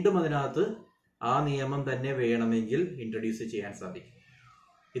വീണ്ടും അതിനകത്ത് ആ നിയമം തന്നെ വേണമെങ്കിൽ ഇൻട്രൊഡ്യൂസ് ചെയ്യാൻ സാധിക്കും.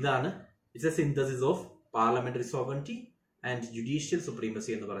 ഇതാണ് it's A synthesis of parliamentary sovereignty and judicial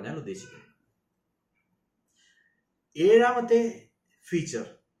supremacy എന്ന് പറഞ്ഞാൽ ഉദ്ദേശിക്കുന്നത്. ഏഴാമത്തെ feature,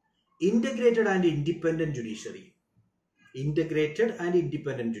 integrated and independent judiciary. Integrated and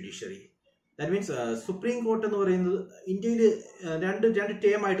independent judiciary, that means supreme court എന്ന് പറയുന്നത് ഇന്ത്യയിൽ രണ്ട്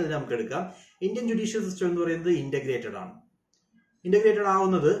ടേം ആയിട്ട് നമുക്ക് എടുക്കാം. ഇന്ത്യൻ ജുഡീഷ്യൽ സിസ്റ്റം എന്ന് പറയുന്നത് ഇന്റഗ്രേറ്റഡ് ആണ്. ഇന്റഗ്രേറ്റഡ്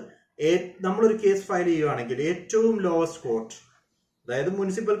ആവുന്നത് നമ്മളൊരു കേസ് ഫയൽ ചെയ്യുകയാണെങ്കിൽ ഏറ്റവും ലോവസ്റ്റ് കോർട്ട്, അതായത്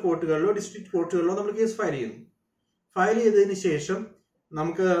മുനിസിപ്പൽ കോർട്ടുകളിലോ ഡിസ്ട്രിക്ട് കോർട്ടുകളിലോ നമ്മൾ കേസ് ഫയൽ ചെയ്യുന്നു. ഫയൽ ചെയ്തതിന് ശേഷം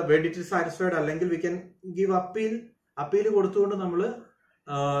നമുക്ക് വേണ്ടിയിട്ട് സാറ്റിസ്ഫൈഡ് അല്ലെങ്കിൽ വി ക്യാൻ ഗീവ് അപ്പീൽ കൊടുത്തുകൊണ്ട് നമ്മൾ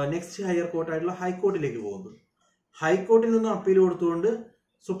നെക്സ്റ്റ് ഹയർ കോർട്ടായിട്ടുള്ള ഹൈക്കോർട്ടിലേക്ക് പോകുന്നു. ഹൈക്കോർട്ടിൽ നിന്നും അപ്പീൽ കൊടുത്തുകൊണ്ട്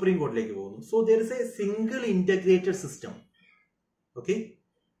സുപ്രീം കോർട്ടിലേക്ക് പോകുന്നു. So there is A single integrated system. Okay,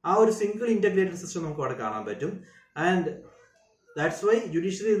 ആ ഒരു സിംഗിൾ ഇന്റഗ്രേറ്റഡ് സിസ്റ്റം നമുക്ക് അവിടെ കാണാൻ പറ്റും. ആൻഡ് ദാറ്റ്സ് വൈ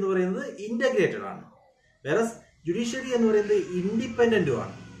ജുഡീഷ്യറി എന്ന് പറയുന്നത് ഇന്റഗ്രേറ്റഡ് ആണ്. വേറസ് ജുഡീഷ്യറി എന്ന് പറയുന്നത് ഇൻഡിപെൻഡന്റും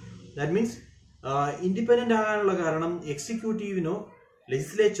ആണ്. ദാറ്റ് മീൻസ് ഇൻഡിപെൻഡന്റ് ആകാനുള്ള കാരണം എക്സിക്യൂട്ടീവിനോ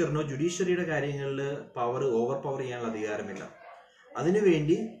ലെജിസ്ലേച്ചറിനോ ജുഡീഷ്യറിയുടെ കാര്യങ്ങളിൽ ഓവർ പവർ ചെയ്യാനുള്ള അധികാരമില്ല.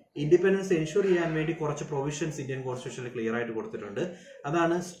 അതിനുവേണ്ടി ഇൻഡിപെൻഡൻസ് എൻഷുർ ചെയ്യാൻ വേണ്ടി കുറച്ച് പ്രൊവിഷൻസ് ഇന്ത്യൻ കോൺസ്റ്റിറ്റ്യൂഷനിൽ ക്ലിയർ ആയിട്ട് കൊടുത്തിട്ടുണ്ട്.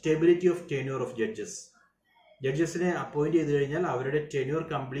 അതാണ് stability of tenure of judges. ജഡ്ജസിനെ appoint ചെയ്ത് കഴിഞ്ഞാൽ അവരുടെ ടെന്യൂർ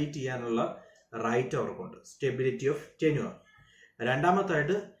കംപ്ലീറ്റ് ചെയ്യാനുള്ള റൈറ്റ് അവർക്കുണ്ട്. Stability of tenure.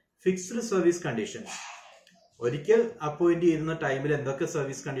 രണ്ടാമത്തായിട്ട് fixed service conditions. ഒരിക്കൽ അപ്പോയിന്റ് ചെയ്യുന്ന ടൈമിൽ എന്തൊക്കെ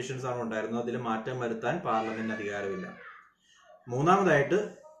സർവീസ് കണ്ടീഷൻസ് ആണ് ഉണ്ടായിരുന്നത് അതിൽ മാറ്റം വരുത്താൻ പാർലമെന്റിന് അധികാരമില്ല. മൂന്നാമതായിട്ട്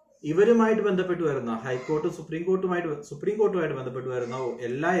ഇവരുമായിട്ട് ബന്ധപ്പെട്ട് വരുന്ന ഹൈക്കോർട്ടും സുപ്രീം കോർട്ടുമായിട്ട് ബന്ധപ്പെട്ട് വരുന്ന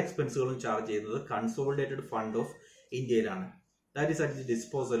എല്ലാ എക്സ്പെൻസുകളും ചാർജ് ചെയ്യുന്നത് കൺസോളിഡേറ്റഡ് ഫണ്ട് ഓഫ് ഇന്ത്യയിലാണ്. That is at the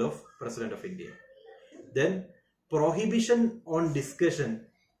disposal of president of India. Then prohibition on discussion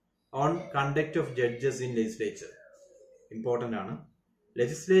on conduct of judges in legislature. Important ആണ്.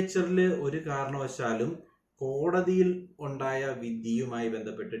 ലെജിസ്ലേച്ചറിൽ ഒരു കാരണവശാലും കോടതിയിൽ ഉണ്ടായ വിധിയുമായി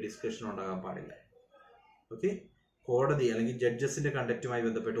ബന്ധപ്പെട്ട് ഡിസ്കഷൻ ഉണ്ടാകാൻ പാടില്ല. ഓക്കെ, കോടതി അല്ലെങ്കിൽ ജഡ്ജസിന്റെ കണ്ടക്റ്റുമായി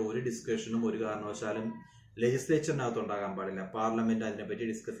ബന്ധപ്പെട്ട് ഒരു ഡിസ്കഷനും ഒരു കാരണവശാലും ലെജിസ്ലേച്ചറിനകത്ത് ഉണ്ടാകാൻ പാടില്ല. പാർലമെന്റ് അതിനെപ്പറ്റി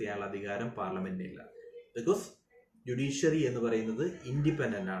ഡിസ്കസ് ചെയ്യാനുള്ള അധികാരം പാർലമെന്റിനില്ല. ബിക്കോസ് ജുഡീഷ്യറി എന്ന് പറയുന്നത്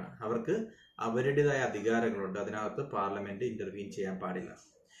ഇൻഡിപെൻഡന്റ് ആണ്. അവർക്ക് അവരുടേതായ അധികാരങ്ങളുണ്ട്. അതിനകത്ത് പാർലമെന്റ് ഇന്റർവീൻ ചെയ്യാൻ പാടില്ല.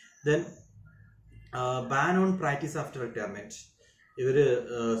 Then ban on practice after retirement. ഇവര്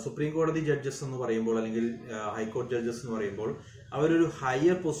സുപ്രീം കോടതി ജഡ്ജസ് എന്ന് പറയുമ്പോൾ അല്ലെങ്കിൽ ഹൈക്കോടതി ജഡ്ജസ് എന്ന് പറയുമ്പോൾ അവരൊരു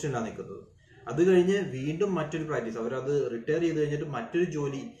ഹയർ പൊസിഷനിലാണ് നിൽക്കുന്നത്. അത് കഴിഞ്ഞ് വീണ്ടും മറ്റൊരു പ്രാക്ടീസ്, അവരത് റിട്ടയർ ചെയ്ത് കഴിഞ്ഞിട്ട് മറ്റൊരു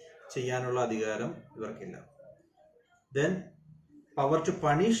ജോലി ചെയ്യാനുള്ള അധികാരം ഇവർക്കില്ല. Then power to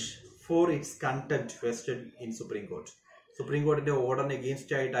punish four it's contempt vested in supreme court. Supreme കോർട്ടിന്റെ ഓർഡറിന്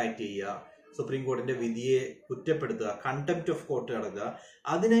എഗെയിൻസ്റ്റ് ആയിട്ട് ആക്ട് ചെയ്യുക, സുപ്രീം കോർട്ടിന്റെ വിധിയെ കുറ്റപ്പെടുത്തുക, കണ്ടംപ്റ്റ് ഓഫ് കോർട്ട് നടക്കുക,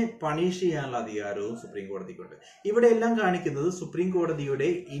 അതിനെ പണിഷ് ചെയ്യാനുള്ള അധികാരവും സുപ്രീം കോടതിക്കുണ്ട്. ഇവിടെ എല്ലാം കാണിക്കുന്നത് സുപ്രീം കോടതിയുടെ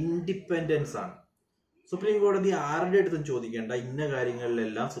ഇൻഡിപെൻഡൻസ് ആണ്. സുപ്രീം കോടതി ആരുടെ അടുത്തും ചോദിക്കേണ്ട ഇന്ന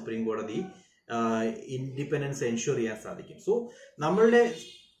കാര്യങ്ങളിലെല്ലാം സുപ്രീം കോടതി ഇൻഡിപെൻഡൻസ് എൻഷുർ ചെയ്യാൻ സാധിക്കും. സോ നമ്മളുടെ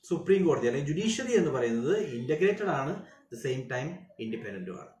സുപ്രീം കോടതി അല്ലെങ്കിൽ ജുഡീഷ്യറി എന്ന് പറയുന്നത് ഇന്റഗ്രേറ്റഡ് ആണ്, ദ സെയിം ടൈം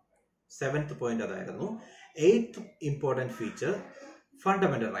ഇൻഡിപെൻഡന്റും ആണ്. 7th പോയിന്റ് അതായിരുന്നു. 8th important feature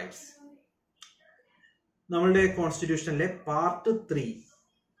fundamental rights. നമ്മളുടെ കോൺസ്റ്റിറ്റ്യൂഷനിലെ പാർട്ട് 3,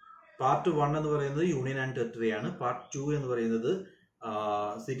 പാർട്ട് 1 എന്ന് പറയുന്നത് യൂണിയൻ ആൻഡ് ടെറിട്ടറി ആണ്. പാർട്ട് 2 എന്ന് പറയുന്നത്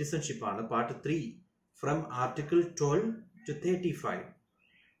സിറ്റിസൺഷിപ്പ് ആണ്. പാർട്ട് 3 ഫ്രം ആർട്ടിക്കിൾ 12 to 35,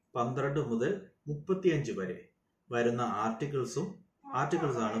 12 മുതൽ 35 വരെ വരുന്ന ആർട്ടിക്കിൾസ്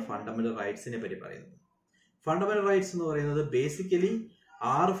ആണ് ഫണ്ടമെന്റൽ റൈറ്റ്സിനെ പറ്റി പറയുന്നത്. ഫണ്ടമെന്റൽ റൈറ്റ്സ് എന്ന് പറയുന്നത് ബേസിക്കലി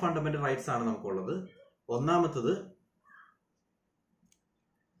 6 ഫണ്ടമെന്റൽ റൈറ്റ്സ് ആണ് നമുക്കുള്ളത്.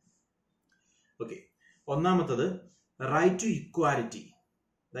 ഒന്നാമത്തത് right to equality,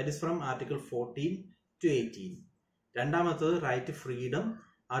 that is from article 14 to 18. രണ്ടാമത്തത് right to freedom,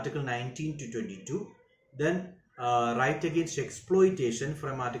 article 19 to 22. Then right against exploitation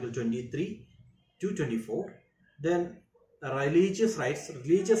from article 23 to 24. Then religious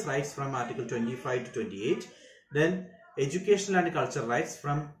rights from article 25 to 28. Then educational and cultural rights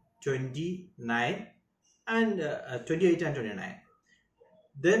from 29 and 28 and 29.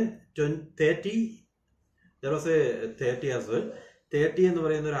 Then 30, there was a 30 as well. 30 എന്ന്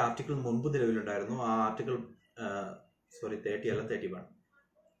പറയുന്ന ഒരു article മുൻപ് നിലവിലുണ്ടായിരുന്നു. ആ article 30 അല്ല 31.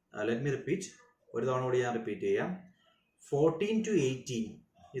 Let me repeat, ഒരു തവണ കൂടി ഞാൻ റിപ്പീറ്റ് ചെയ്യാം. 14 to 18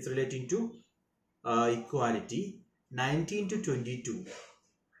 is relating to equality. 19 to 22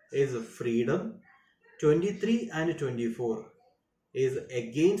 is freedom. 23 and 24 is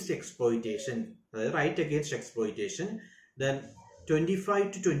against exploitation, right against exploitation. Then 25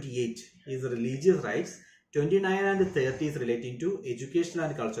 to 28 is religious rights. 29 and 30 is relating to educational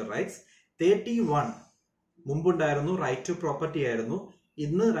and cultural rights. 31 മുമ്പുണ്ടായിരുന്നു right to property ആയിരുന്നു.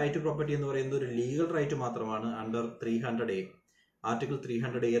 ഇന്ന് right to property എന്ന് പറയുന്നത് ഒരു legal right മാത്രമാണ് under 300A. Article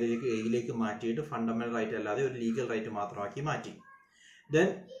 300A മാറ്റിയിട്ട് fundamental right അല്ലാതെ ഒരു legal right മാത്രമാക്കി മാറ്റി. ദെൻ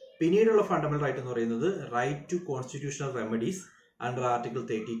പിന്നീടുള്ള ഫണ്ടമെന്റൽ റൈറ്റ് എന്ന് പറയുന്നത് right to constitutional remedies under article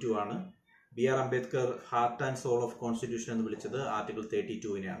 32 ആണ്. BR Ambedkar heart and soul of constitution എന്ന് വിളിച്ചത് ആർട്ടിക്കിൾ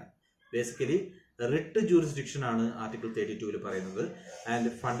 32-നെയാണ്. ബേസിക്കലി റിട്ട് ജൂറിസ്ഡിക്ഷൻ ആണ് ആർട്ടിക്കിൾ 32-ൽ പറയുന്നത്.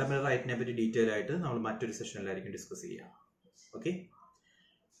 ആൻഡ് ഫണ്ടമെന്റൽ റൈറ്റിനെ പറ്റി ഡീറ്റെയിൽ ആയിട്ട് നമ്മൾ മറ്റൊരു സെഷനിലായിരിക്കും ഡിസ്കസ് ചെയ്യുക. Okay.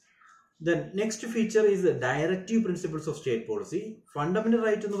 Then next feature is the directive principles of state policy. Fundamental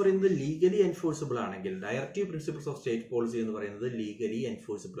right എന്ന് പറയുന്നത് ലീഗലി എൻഫോഴ്സിബിൾ ആണെങ്കിൽ directive principles of state policy എന്ന് പറയുന്നത് ലീഗലി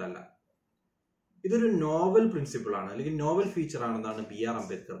എൻഫോഴ്സിബിൾ അല്ല. ഇതൊരു നോവൽ പ്രിൻസിപ്പിൾ ആണ് അല്ലെങ്കിൽ നോവൽ ഫീച്ചർ ആണെന്നാണ് BR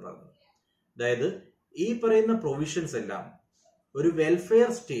അംബേദ്കർ പറഞ്ഞത്. അതായത് ഈ പറയുന്ന പ്രൊവിഷൻസ് എല്ലാം ഒരു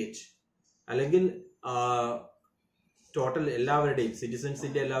വെൽഫെയർ സ്റ്റേറ്റ് അല്ലെങ്കിൽ ടോട്ടൽ എല്ലാവരുടെയും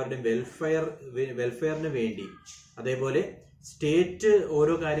സിറ്റിസൺസിന്റെ എല്ലാവരുടെയും വെൽഫെയറിന് വേണ്ടി, അതേപോലെ സ്റ്റേറ്റ്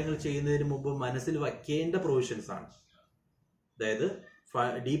ഓരോ കാര്യങ്ങൾ ചെയ്യുന്നതിന് മുമ്പ് മനസ്സിൽ വയ്ക്കേണ്ട പ്രൊവിഷൻസ് ആണ്. അതായത്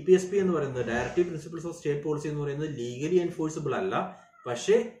DPSP എന്ന് പറയുന്നത് directive principles of state policy എന്ന് പറയുന്നത് ലീഗലി എൻഫോഴ്സിബിൾ അല്ല,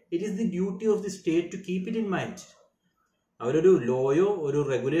 പക്ഷേ it is the duty of the state to keep it in mind. അവരൊരു ലോയോ ഒരു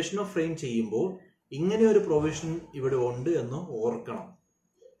റെഗുലേഷനോ ഫ്രെയിം ചെയ്യുമ്പോൾ ഇങ്ങനെ ഒരു പ്രൊവിഷൻ ഇവിടെ ഉണ്ട് എന്ന് ഓർക്കണം.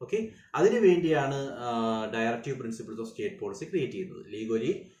 ഓക്കെ, അതിനു വേണ്ടിയാണ് directive principles of state policy create ചെയ്യുന്നത്.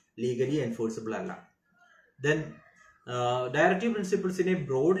 ലീഗലി എൻഫോഴ്സിബിൾ അല്ല. ദെൻ ഡയറക്റ്റീവ് പ്രിൻസിപ്പിൾസിനെ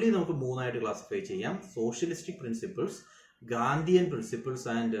ബ്രോഡ്ലി നമുക്ക് മൂന്നായിട്ട് ക്ലാസിഫൈ ചെയ്യാം. Socialistic principles, Gandhian principles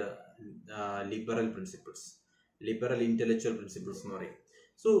and liberal principles, liberal intellectual principles എന്ന് പറയും.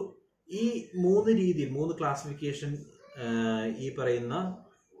 സോ ഈ മൂന്ന് ക്ലാസിഫിക്കേഷൻ ഈ പറയുന്ന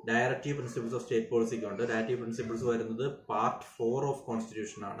ഡയറക്റ്റീവ് പ്രിൻസിപ്പിൾസ് ഓഫ് സ്റ്റേറ്റ് പോളിസിക്ക് ഉണ്ട്. ഡയറക്റ്റീവ് പ്രിൻസിപ്പിൾസ് വരുന്നത് പാർട്ട് 4 ഓഫ്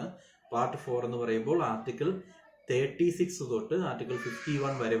കോൺസ്റ്റിറ്റ്യൂഷൻ ആണ്. പാർട്ട് 4 എന്ന് പറയുമ്പോൾ ആർട്ടിക്കിൾ 36 തൊട്ട് ആർട്ടിക്കിൾ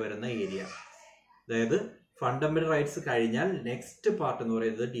 51 വരെ വരുന്ന ഏരിയ. അതായത് ഫണ്ടമെന്റൽ റൈറ്റ്സ് കഴിഞ്ഞാൽ നെക്സ്റ്റ് പാർട്ട് എന്ന്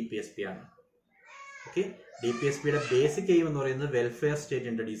പറയുന്നത് DPSP ആണ്. ഓക്കെ, DPSPയുടെ ബേസിക് എയിം എന്ന് പറയുന്നത് വെൽഫെയർ സ്റ്റേറ്റ്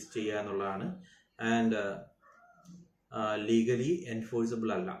ഇൻട്രൊഡ്യൂസ് ചെയ്യുക എന്നുള്ളതാണ്. ആൻഡ് ലീഗലി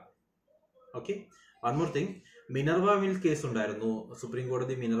എൻഫോഴ്സിബിൾ അല്ല. Okay, one more thing, Minerva mill case ഉണ്ടായിരുന്നു. സുപ്രീം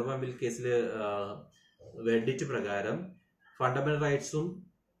കോടതി മിനർവ മിൽ കേസിൽ വെർഡിക്റ്റ് പ്രകാരം ഫണ്ടമെന്റൽ റൈറ്റ്സും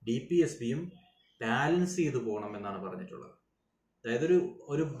DPSPയും ബാലൻസ് ചെയ്തു പോകണം എന്നാണ് പറഞ്ഞിട്ടുള്ളത്. അതായത്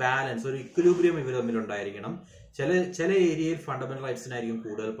ഒരു ബാലൻസ്, ഒരു ഇക്വിലിബ്രിയം ഇവർ തമ്മിലുണ്ടായിരിക്കണം. ചില ഏരിയയിൽ ഫണ്ടമെന്റൽ റൈറ്റ്സിനായിരിക്കും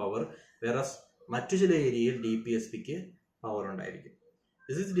കൂടുതൽ പവർ, വേറെ മറ്റു ചില ഏരിയയിൽ DPSPക്ക് പവർ ഉണ്ടായിരിക്കും.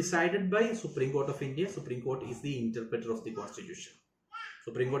 This is decided by Supreme Court of India. Supreme Court is the interpreter of the Constitution.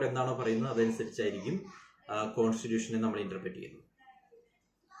 Supreme court എന്താണോ പറയുന്നത് അതനുസരിച്ചായിരിക്കും കോൺസ്റ്റിറ്റ്യൂഷനെ നമ്മൾ ഇന്റർപ്രറ്റ് ചെയ്യുന്നത്.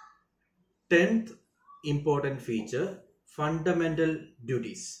 10th important feature, fundamental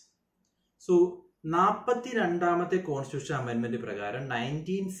duties. So 42ാമത്തെ constitution അമെൻമെന്റ് പ്രകാരം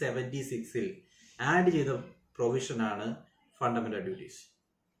 1976 ആഡ് ചെയ്ത പ്രൊവിഷനാണ് ഫണ്ടമെന്റൽ ഡ്യൂട്ടീസ്.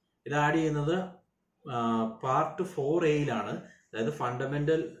 ഇത് ആഡ് ചെയ്യുന്നത് part 4A അതായത്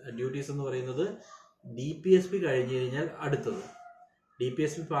fundamental duties എന്ന് പറയുന്നത് DPSP കഴിഞ്ഞു കഴിഞ്ഞാൽ അടുത്തത്.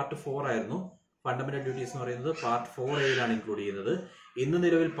 DPSP പാർട്ട് 4 ആയിരുന്നു. ഫണ്ടമെന്റൽ ഡ്യൂട്ടീസ് എന്ന് പറയുന്നത് പാർട്ട് 4A ഇൻക്ലൂഡ് ചെയ്യുന്നത്. ഇന്ന്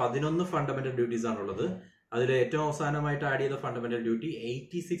നിലവിൽ 11 ഫണ്ടമെന്റൽ ഡ്യൂട്ടീസ് ആണുള്ളത്. അതിൽ ഏറ്റവും അവസാനമായിട്ട് ആഡ് ചെയ്ത fundamental duty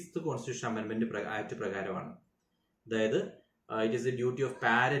 86th constitution അമെൻമെന്റ് act പ്രകാരമാണ്. അതായത് it is the duty of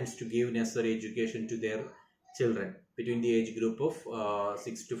parents to give necessary education to their children between the age group of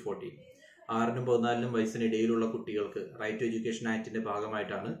 6 to 14. 6നും 14നും വയസ്സിനിടയിലുള്ള കുട്ടികൾക്ക് റൈറ്റ് ടു എഡ്യൂക്കേഷൻ ആക്ടിന്റെ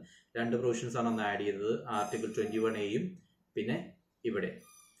ഭാഗമായിട്ടാണ് 2 പ്രൊവിഷൻസ് ആണ് അന്ന് ആഡ് ചെയ്തത്. ആർട്ടിക്കിൾ 21A പിന്നെ ഇവിടെ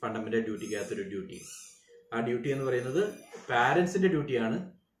fundamental ഡ്യൂട്ടിക്കകത്തൊരു duty. ആ ഡ്യൂട്ടി എന്ന് പറയുന്നത് പാരന്റ്സിന്റെ ഡ്യൂട്ടിയാണ്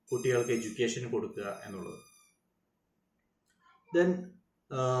കുട്ടികൾക്ക് എഡ്യൂക്കേഷൻ കൊടുക്കുക എന്നുള്ളത്. ദെൻ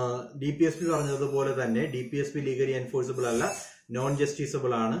DPSP പറഞ്ഞതുപോലെ തന്നെ DPSP ലീഗലി എൻഫോഴ്സിബിൾ അല്ല, നോൺ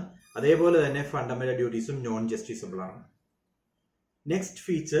ജസ്റ്റിസബിൾ ആണ്. അതേപോലെ തന്നെ ഫണ്ടമെന്റൽ ഡ്യൂട്ടീസും നോൺ ജസ്റ്റിസബിൾ ആണ്. Next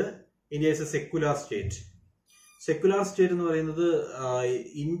feature, India is A secular state. Secular state എന്ന് പറയുന്നത്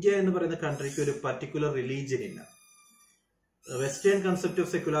ഇന്ത്യ എന്ന് പറയുന്ന കൺട്രിക്ക് ഒരു പർട്ടിക്കുലർ റിലീജിയൻ ഇല്ല. Western concept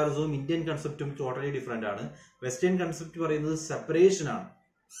of സെക്യുലറിസവും Indian കൺസെപ്റ്റും totally different ആണ്. വെസ്റ്റേൺ കൺസെപ്റ്റ് പറയുന്നത് സെപ്പറേഷൻ ആണ്.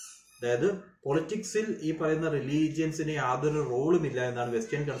 അതായത് പൊളിറ്റിക്സിൽ ഈ പറയുന്ന റിലീജിയൻസിന് യാതൊരു റോളും ഇല്ല എന്നാണ്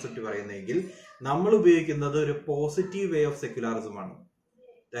വെസ്റ്റേൺ കൺസെപ്റ്റ് പറയുന്നതെങ്കിൽ നമ്മൾ ഉപയോഗിക്കുന്നത് ഒരു പോസിറ്റീവ് വേ ഓഫ് സെക്യുലറിസം ആണ്.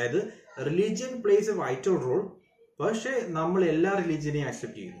 അതായത് religion place A vital role, പക്ഷെ നമ്മൾ എല്ലാ റിലീജിയനെയും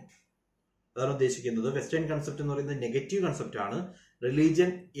അക്സെപ്റ്റ് ചെയ്യുന്നു. അതാണ് ഉദ്ദേശിക്കുന്നത്. വെസ്റ്റേൺ കൺസെപ്റ്റ് എന്ന് പറയുന്നത് നെഗറ്റീവ് കൺസെപ്റ്റ് ആണ്,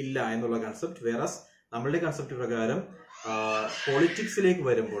 റിലീജിയൻ ഇല്ല എന്നുള്ള കൺസെപ്റ്റ്. വേറസ് നമ്മളുടെ കൺസെപ്റ്റ് പ്രകാരം പൊളിറ്റിക്സിലേക്ക്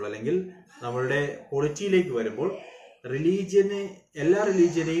വരുമ്പോൾ അല്ലെങ്കിൽ നമ്മളുടെ പൊളിറ്റിയിലേക്ക് വരുമ്പോൾ എല്ലാ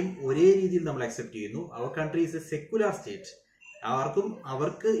റിലീജിയനെയും ഒരേ രീതിയിൽ നമ്മൾ അക്സെപ്റ്റ് ചെയ്യുന്നു. Our country is A secular state.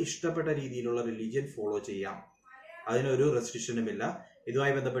 അവർക്ക് ഇഷ്ടപ്പെട്ട രീതിയിലുള്ള റിലീജിയൻ ഫോളോ ചെയ്യാം, അതിനൊരു റെസ്ട്രിക്ഷനും ഇല്ല.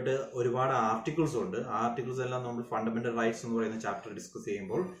 ഇതുമായി ബന്ധപ്പെട്ട് ഒരുപാട് ആർട്ടിക്കിൾസ് ഉണ്ട്. ആ ആർട്ടിക്കിൾസ് എല്ലാം നമ്മൾ ഫണ്ടമെന്റൽ റൈറ്റ്സ് എന്ന് പറയുന്ന ചാപ്റ്റർ ഡിസ്കസ്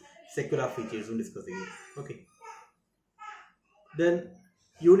ചെയ്യുമ്പോൾ സെക്യുലർ ഫീച്ചേഴ്സും ഡിസ്കസ് ചെയ്യും. Okay, then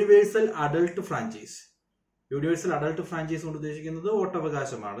universal adult franchise. Universal adult franchise കൊണ്ട് ഉദ്ദേശിക്കുന്നത്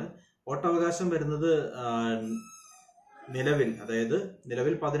വോട്ടവകാശമാണ്. വോട്ടവകാശം വരുന്നത് നിലവിൽ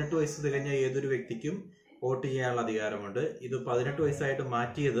 18 വയസ്സ് തികഞ്ഞ ഏതൊരു വ്യക്തിക്കും വോട്ട് ചെയ്യാനുള്ള അധികാരമുണ്ട്. ഇത് 18 വയസ്സായിട്ട്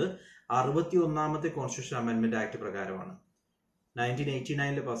മാറ്റിയത് 61ാമത്തെ കോൺസ്റ്റിറ്റ്യൂഷൻ അമെൻമെന്റ് ആക്ട് പ്രകാരമാണ്.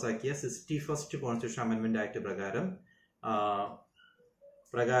 1989 പാസാക്കിയ 61st കോൺസ്റ്റിറ്റ്യൂഷൻ അമെൻമെന്റ് ആക്ട്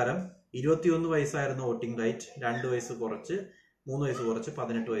പ്രകാരം 21 വയസ്സായിരുന്നു വോട്ടിംഗ് റൈറ്റ്. 3 വയസ്സ് കുറച്ച്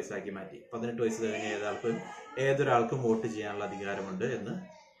 18 വയസ്സാക്കി മാറ്റി. 18 വയസ്സ് കഴിഞ്ഞ ഏതൊരാൾക്കും വോട്ട് ചെയ്യാനുള്ള അധികാരമുണ്ട് എന്ന്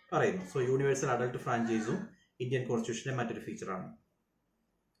പറയുന്നു. സോ യൂണിവേഴ്സൽ അഡൾട്ട് ഫ്രാഞ്ചൈസും ഇന്ത്യൻ കോൺസ്റ്റിറ്റ്യൂഷന്റെ മറ്റൊരു ഫീച്ചറാണ്.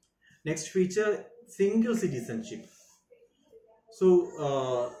 Next feature, single citizenship. So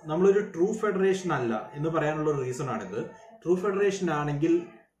നമ്മളൊരു ട്രൂ ഫെഡറേഷൻ അല്ല എന്ന് പറയാനുള്ള ഒരു റീസൺ ആണിത്. ട്രൂ ഫെഡറേഷൻ ആണെങ്കിൽ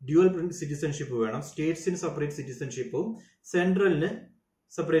ഡ്യുവൽ സിറ്റിസൺഷിപ്പ് വേണം. സ്റ്റേറ്റ്സിന് സെപ്പറേറ്റ് സിറ്റിസൺഷിപ്പും സെൻട്രലിന്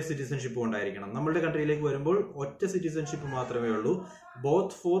സെപ്പറേറ്റ് സിറ്റിസൺഷിപ്പും ഉണ്ടായിരിക്കണം. നമ്മളുടെ കൺട്രിയിലേക്ക് വരുമ്പോൾ ഒറ്റ സിറ്റിസൺഷിപ്പ് മാത്രമേ ഉള്ളൂ,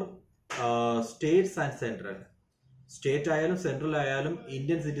 both for States and central. State ആയാലും സെൻട്രൽ ആയാലും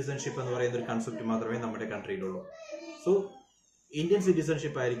ഇന്ത്യൻ സിറ്റിസൺഷിപ്പ് എന്ന് പറയുന്ന ഒരു കൺസെപ്റ്റ് മാത്രമേ നമ്മുടെ കൺട്രിയിലുള്ളൂ. സോ ഇന്ത്യൻ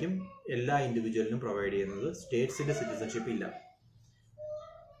സിറ്റിസൺഷിപ്പ് ആയിരിക്കും എല്ലാ ഇൻഡിവിജ്വലിനും പ്രൊവൈഡ് ചെയ്യുന്നത്. സ്റ്റേറ്റ്സിന്റെ സിറ്റിസൺഷിപ്പ് ഇല്ല.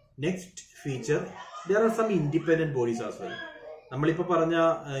 Next feature, there are some independent bodies as well. നമ്മളിപ്പോൾ പറഞ്ഞ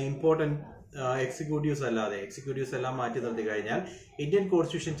ഇമ്പോർട്ടൻറ്റ് എക്സിക്യൂട്ടീവ്സ് അല്ലാതെ, എക്സിക്യൂട്ടീവ്സ് എല്ലാം മാറ്റി നിർത്തി കഴിഞ്ഞാൽ ഇന്ത്യൻ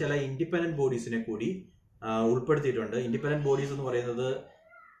കോൺസ്റ്റിറ്റ്യൂഷൻ ചില ഇൻഡിപെൻഡന്റ് ബോഡീസിനെ കൂടി ഉൾപ്പെടുത്തിയിട്ടുണ്ട്. ഇൻഡിപെൻഡന്റ് ബോഡീസ് എന്ന് പറയുന്നത്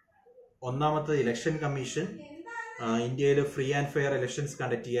ഒന്നാമത്തെ ഇലക്ഷൻ കമ്മീഷൻ. ഇന്ത്യയിൽ free and fair elections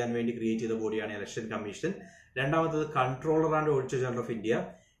conduct ചെയ്യാൻ വേണ്ടി ക്രിയേറ്റ് ചെയ്ത ബോഡിയാണ് ഇലക്ഷൻ കമ്മീഷൻ. രണ്ടാമത്തത് controller and auditor general of India.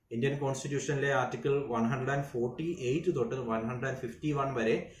 Indian കോൺസ്റ്റിറ്റ്യൂഷനിലെ article 148 തൊട്ട് 151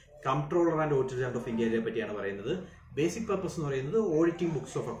 വരെ controller and auditor general of ഇന്ത്യയെ പറ്റിയാണ് പറയുന്നത്. ബേസിക് പർപ്പസ് എന്ന് പറയുന്നത് ഓഡിറ്റിംഗ്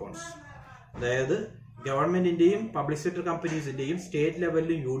ബുക്സ് ഓഫ് അക്കൗണ്ട്സ്. അതായത് ഗവൺമെന്റിന്റെയും പബ്ലിക് സെക്ടർ കമ്പനീസിന്റെയും സ്റ്റേറ്റ്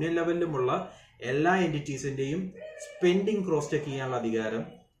ലെവലിലും യൂണിയൻ ലെവലിലുമുള്ള എല്ലാ എന്റിറ്റീസിന്റെയും സ്പെൻഡിംഗ് ക്രോസ് ചെക്ക് ചെയ്യാനുള്ള അധികാരം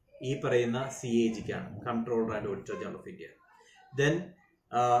ഈ പറയുന്ന CAGക്കാണ്, controller and auditor general of India. Then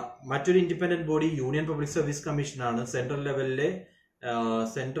മറ്റൊരു independent body union public service കമ്മീഷനാണ്. സെൻട്രൽ ലെവലിലെ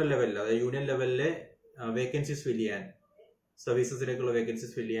അതായത് യൂണിയൻ ലെവലിലെ വേക്കൻസീസ് ഫിൽ ചെയ്യാൻ, സർവീസസിലേക്കുള്ള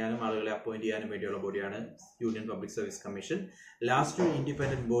വേക്കൻസീസ് ഫിൽ ചെയ്യാനും ആളുകളെ അപ്പോയിന്റ് ചെയ്യാനും വേണ്ടിയുള്ള ബോഡിയാണ് union public service commission. Last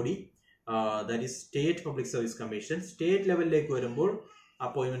independent body that is state public service commission. State ലെവലിലേക്ക് വരുമ്പോൾ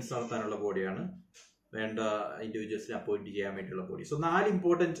അപ്പോയിന്റ്മെന്റ്സ് നടത്താനുള്ള ബോഡിയാണ്, വേണ്ട ഇൻഡിവിജ്വൽസിനെ അപ്പോയിന്റ് ചെയ്യാൻ വേണ്ടിയുള്ള ബോഡി. സോ 4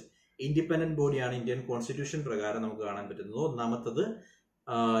 ഇമ്പോർട്ടന്റ് ഇൻഡിപെൻഡന്റ് ബോഡിയാണ് ഇന്ത്യൻ കോൺസ്റ്റിറ്റ്യൂഷൻ പ്രകാരം നമുക്ക് കാണാൻ പറ്റുന്നത്. ഒന്നാമത്തത്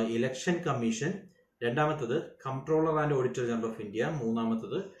ഇലക്ഷൻ കമ്മീഷൻ, രണ്ടാമത്തത് controller and auditor general of India,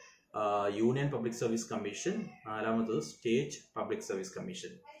 മൂന്നാമത്തത് യൂണിയൻ പബ്ലിക് സർവീസ് കമ്മീഷൻ, നാലാമത്തത് state public service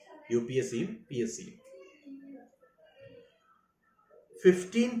commission, UPSCയും PSCയും.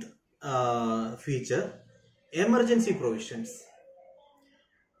 15th feature, emergency provisions.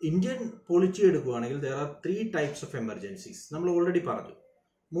 Indian polity എടുക്കുകയാണെങ്കിൽ there are 3 types of emergencies. നമ്മൾ ഓൾറെഡി പറഞ്ഞു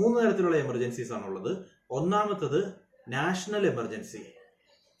 3 തരത്തിലുള്ള എമർജൻസീസ് ആണുള്ളത്. ഒന്നാമത്തത് നാഷണൽ എമർജൻസി.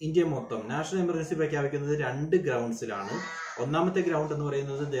 ഇന്ത്യ മൊത്തം നാഷണൽ എമർജൻസി പ്രഖ്യാപിക്കുന്നത് 2 ഗ്രൗണ്ട്സിലാണ്. ഒന്നാമത്തെ ഗ്രൗണ്ട് എന്ന്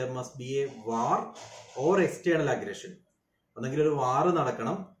പറയുന്നത് there must be a war or external aggression. ഒന്നെങ്കിൽ ഒരു വാർ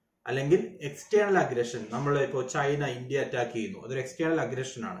നടക്കണം, അല്ലെങ്കിൽ എക്സ്റ്റേണൽ അഗ്രഷൻ. നമ്മൾ ഇപ്പോൾ ചൈന ഇന്ത്യ അറ്റാക്ക് ചെയ്യുന്നു, അതൊരു എക്സ്റ്റേണൽ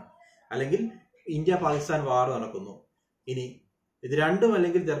അഗ്രഷൻ ആണ്. അല്ലെങ്കിൽ ഇന്ത്യ പാകിസ്ഥാൻ വാർ നടക്കുന്നു. ഇനി ഇത് രണ്ടും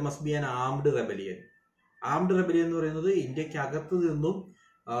അല്ലെങ്കിൽ there must be an armed rebellion. Armed rebellion എന്ന് പറയുന്നത് ഇന്ത്യക്ക് അകത്ത് നിന്നും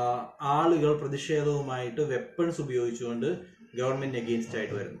ആളുകൾ പ്രതിഷേധവുമായിട്ട് വെപ്പൺസ് ഉപയോഗിച്ചുകൊണ്ട് ഗവൺമെന്റ് അഗെയിൻസ്റ്റ്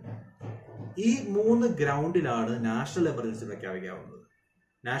ആയിട്ട് വരുന്നു. ഈ 3 ഗ്രൗണ്ടിലാണ് national emergency പ്രഖ്യാപിക്കാവുന്നത്.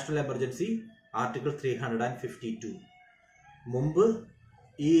 National emergency article 352. മുമ്പ്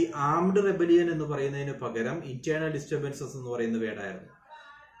ഈ ആംഡ് റെബലിയൻ എന്ന് പറയുന്നതിന് പകരം ഇന്റേണൽ ഡിസ്റ്റർബൻസസ് എന്ന് പറയുന്ന വേർഡായിരുന്നു.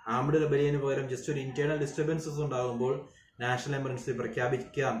 ആംഡ് റെബലിയന് പകരം ജസ്റ്റ് ഒരു ഇന്റേണൽ ഡിസ്റ്റർബൻസസ് ഉണ്ടാകുമ്പോൾ നാഷണൽ എമർജൻസി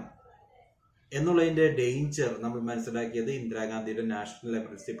പ്രഖ്യാപിക്കാം എന്നുള്ളതിന്റെ ഡേഞ്ചർ നമ്മൾ മനസ്സിലാക്കിയത് ഇന്ദിരാഗാന്ധിയുടെ നാഷണൽ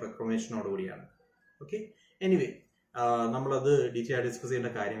എമർജൻസി പ്രൊക്ലമേഷനോടുകൂടിയാണ്. ഓക്കെ, എനിവേ നമ്മളത് ഡീറ്റെയിൽ ഡിസ്കസ് ചെയ്യേണ്ട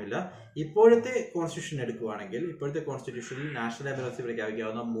കാര്യമില്ല. ഇപ്പോഴത്തെ കോൺസ്റ്റിറ്റ്യൂഷൻ എടുക്കുകയാണെങ്കിൽ ഇപ്പോഴത്തെ കോൺസ്റ്റിറ്റ്യൂഷനിൽ നാഷണൽ എമർജൻസി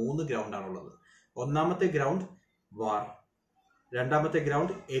പ്രഖ്യാപിക്കാവുന്ന 3 ഗ്രൗണ്ടാണുള്ളത്. ഒന്നാമത്തെ ഗ്രൗണ്ട് വാർ, രണ്ടാമത്തെ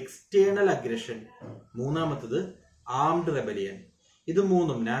ഗ്രൗണ്ട് എക്സ്റ്റേണൽ അഗ്രഷൻ, മൂന്നാമത്തത് ആംഡ് റെബലിയൻ. ഇത്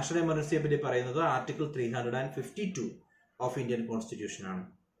 3ഉം നാഷണൽ എമർജൻസിയെ പറ്റി പറയുന്നത് ആർട്ടിക്കിൾ 352 ഓഫ് ഇന്ത്യൻ കോൺസ്റ്റിറ്റ്യൂഷൻ ആണ്.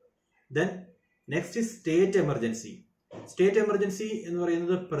 Then next is state emergency. State emergency എന്ന്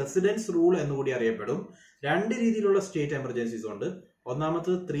പറയുന്നത് പ്രസിഡന്റ്സ് റൂൾ എന്നുകൂടി അറിയപ്പെടും. 2 രീതിയിലുള്ള സ്റ്റേറ്റ് എമർജൻസീസ് ഉണ്ട്. ഒന്നാമത്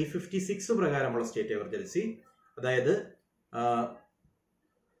 356 പ്രകാരമുള്ള സ്റ്റേറ്റ് എമർജൻസി, അതായത്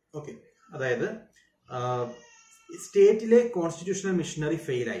സ്റ്റേറ്റിലെ കോൺസ്റ്റിറ്റ്യൂഷണൽ മിഷനറി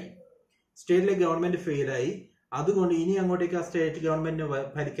ഫെയിലായി, സ്റ്റേറ്റിലെ ഗവൺമെന്റ് ഫെയിലായി, അതുകൊണ്ട് ഇനി അങ്ങോട്ടേക്ക് ആ സ്റ്റേറ്റ് ഗവൺമെന്റിന്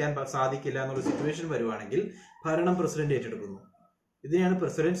ഭരിക്കാൻ സാധിക്കില്ല എന്നുള്ള സിറ്റുവേഷൻ വരുവാണെങ്കിൽ ഭരണം പ്രസിഡന്റ് ഏറ്റെടുക്കുന്നു. ഇതിനെയാണ്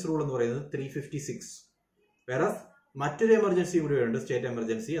പ്രസിഡന്റ്സ് റൂൾ എന്ന് പറയുന്നത് 356. വേറെ മറ്റൊരു എമർജൻസി കൂടിയുണ്ട്, സ്റ്റേറ്റ്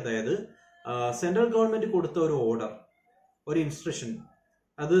എമർജൻസി. അതായത് സെൻട്രൽ ഗവൺമെന്റ് കൊടുത്ത ഒരു ഓർഡർ, ഒരു ഇൻസ്ട്രക്ഷൻ,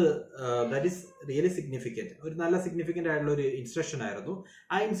 അത് ദാറ്റ് ഈസ് റിയലി സിഗ്നിഫിക്കന്റ്, ഒരു നല്ല സിഗ്നിഫിക്കന്റ് ആയിട്ടുള്ള ഒരു ഇൻസ്ട്രക്ഷൻ ആയിരുന്നു.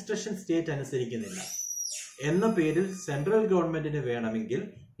 ആ ഇൻസ്ട്രക്ഷൻ സ്റ്റേറ്റ് അനുസരിക്കുന്നില്ല എന്ന പേരിൽ സെൻട്രൽ ഗവൺമെന്റിന് വേണമെങ്കിൽ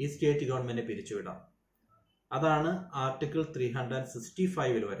ഈ സ്റ്റേറ്റ് ഗവൺമെന്റിനെ പിരിച്ചുവിടാം. അതാണ് ആർട്ടിക്കിൾ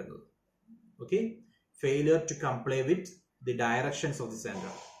 365 വരുന്നത്. Okay, failure to comply with the directions of the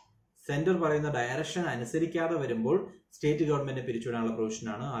centre. Centre പറയുന്ന ഡയറക്ഷൻ അനുസരിക്കാതെ വരുമ്പോൾ സ്റ്റേറ്റ് ഗവൺമെന്റിനെ പിരിച്ചുവിടാനുള്ള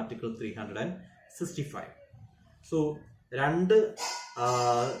പ്രൊവിഷനാണ് ആർട്ടിക്കിൾ 365. സോ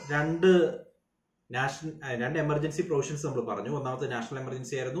രണ്ട് എമർജൻസി പ്രൊവിഷൻസ് നമ്മൾ പറഞ്ഞു. ഒന്നാമത്തെ നാഷണൽ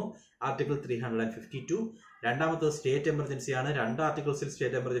എമർജൻസി ആയിരുന്നു ആർട്ടിക്കിൾ 352. രണ്ടാമത്തത് സ്റ്റേറ്റ് എമർജൻസി ആണ്. 2 ആർട്ടിക്കിൾസിൽ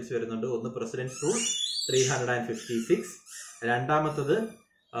സ്റ്റേറ്റ് എമർജൻസി വരുന്നുണ്ട്. ഒന്ന് പ്രസിഡന്റ്സ് റൂൾ 356, രണ്ടാമത്തത്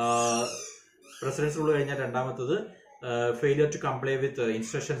പ്രസിഡന്റ്സ് റൂൾ കഴിഞ്ഞാൽ രണ്ടാമത്തത് failure to comply with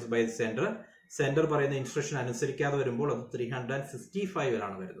instructions by the centre. Centre പറയുന്ന ഇൻസ്ട്രക്ഷൻ അനുസരിക്കാതെ വരുമ്പോൾ അത്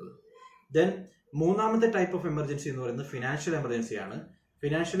 365 വരുന്നത്. ദെൻ മൂന്നാമത്തെ ടൈപ്പ് ഓഫ് എമർജൻസി എന്ന് പറയുന്നത് ഫിനാൻഷ്യൽ എമർജൻസി ആണ്.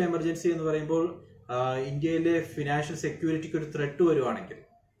 ഫിനാൻഷ്യൽ എമർജൻസി എന്ന് പറയുമ്പോൾ ഇന്ത്യയിലെ ഫിനാൻഷ്യൽ സെക്യൂരിറ്റിക്ക് ഒരു ത്രെട്ട് വരുവാണെങ്കിൽ,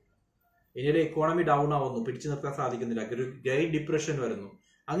 ഇന്ത്യയിലെ ഇക്കോണമി ഡൗൺ ആവുന്നു, പിടിച്ചു നിർത്താൻ സാധിക്കുന്നില്ല, ഒരു ഗ്രേറ്റ് ഡിപ്രഷൻ വരുന്നു,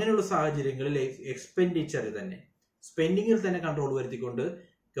 അങ്ങനെയുള്ള സാഹചര്യങ്ങളിൽ എക്സ്പെൻഡിച്ചറിൽ തന്നെ, സ്പെൻഡിങ്ങിൽ തന്നെ കൺട്രോൾ വരുത്തിക്കൊണ്ട്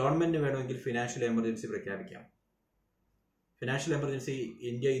ഗവൺമെന്റിന് വേണമെങ്കിൽ financial emergency പ്രഖ്യാപിക്കാം. Financial emergency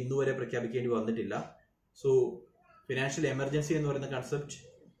India ഇന്നുവരെ പ്രഖ്യാപിക്കേണ്ടി വന്നിട്ടില്ല. സോ ഫിനാൻഷ്യൽ എമർജൻസി എന്ന് പറയുന്ന കൺസെപ്റ്റ്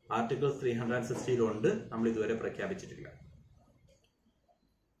ആർട്ടിക്കിൾ 360 നമ്മൾ ഇതുവരെ പ്രഖ്യാപിച്ചിട്ടില്ല.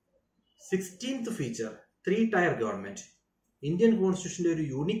 16th feature 3-tier government. Indian കോൺസ്റ്റിറ്റ്യൂഷന്റെ ഒരു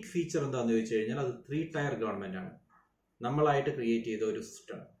യൂണിക് ഫീച്ചർ എന്താണെന്ന് ചോദിച്ചു കഴിഞ്ഞാൽ അത് 3-tier ഗവൺമെന്റ് ആണ്. നമ്മളായിട്ട് ക്രിയേറ്റ് ചെയ്ത ഒരു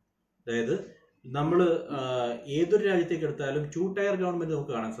സിസ്റ്റം. അതായത് നമ്മൾ ഏതൊരു രാജ്യത്തേക്ക് എടുത്താലും 2-tier ഗവൺമെന്റ്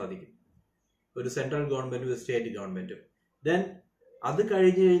നമുക്ക് കാണാൻ സാധിക്കും. ഒരു സെൻട്രൽ ഗവൺമെന്റും ഒരു സ്റ്റേറ്റ് ഗവൺമെന്റും. ദെൻ അത്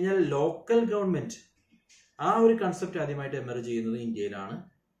കഴിഞ്ഞു കഴിഞ്ഞാൽ ലോക്കൽ ഗവൺമെന്റ്, ആ ഒരു കൺസെപ്റ്റ് ആദ്യമായിട്ട് എമർജ് ചെയ്യുന്നത് ഇന്ത്യയിലാണ്.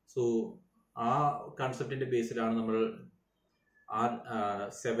 സോ ആ കൺസെപ്റ്റിന്റെ ബേസിലാണ് നമ്മൾ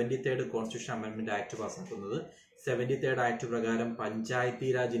 73rd constitution amendment act പാസ്സാക്കുന്നത്. 73rd act പ്രകാരം പഞ്ചായത്തി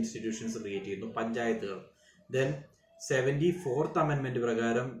രാജ് ഇൻസ്റ്റിറ്റ്യൂഷൻസ് ക്രിയേറ്റ് ചെയ്യുന്നു, പഞ്ചായത്തുകൾ. ദെൻ 74th അമെന്റ്മെന്റ്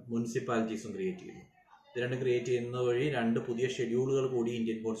പ്രകാരം മുനിസിപ്പാലിറ്റീസും ക്രിയേറ്റ് ചെയ്യുന്നു. ഇത് രണ്ടും ക്രിയേറ്റ് ചെയ്യുന്നത് വഴി 2 പുതിയ ഷെഡ്യൂളുകൾ കൂടി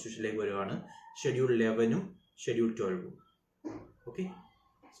ഇന്ത്യൻ കോൺസ്റ്റിറ്റ്യൂഷനിലേക്ക് വരുവാണ്. Schedule 11ഉം schedule 12ഉം. Okay,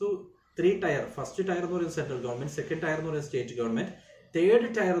 so 3-tier. First tyre എന്ന് പറയുന്നത് സെൻട്രൽ ഗവൺമെന്റ്, സെക്കൻഡ് ടയർ എന്ന് പറയുന്നത് സ്റ്റേറ്റ് ഗവൺമെന്റ്, തേർഡ്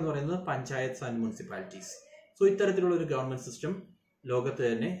ടയർ എന്ന് പറയുന്നത് പഞ്ചായത്ത് ആൻഡ് മുനിസിപ്പാലിറ്റീസ്. സോ ഇത്തരത്തിലുള്ള ഒരു ഗവൺമെന്റ് സിസ്റ്റം ലോകത്ത്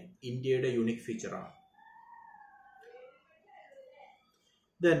തന്നെ ഇന്ത്യയുടെ unique ഫീച്ചറാണ്.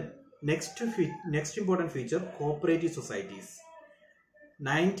 Then next important feature cooperative societies.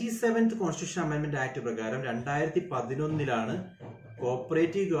 97th constitution amendment act പ്രകാരം 2011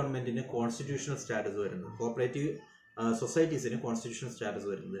 കോപ്പറേറ്റീവ് ഗവൺമെന്റിന് കോൺസ്റ്റിറ്റ്യൂഷണൽ സ്റ്റാറ്റസ് വരുന്നത്. കോപ്പറേറ്റീവ് സൊസൈറ്റീസിന് കോൺസ്റ്റിറ്റ്യൂഷണൽ സ്റ്റാറ്റസ്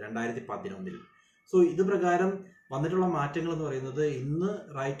വരുന്നത് 2011. സോ ഇത് പ്രകാരം വന്നിട്ടുള്ള മാറ്റങ്ങൾ എന്ന് പറയുന്നത്, ഇന്ന്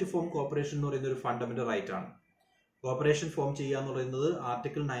റൈറ്റ് ടു ഫോം കോർപ്പറേഷൻ എന്ന് പറയുന്ന ഒരു ഫണ്ടമെന്റൽ റൈറ്റ് ആണ്. കോർപ്പറേഷൻ ഫോം ചെയ്യുക എന്ന് പറയുന്നത്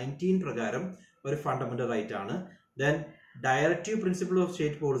ആർട്ടിക്കിൾ 19 പ്രകാരം ഒരു ഫണ്ടമെന്റൽ റൈറ്റ് ആണ്. Then directive principle of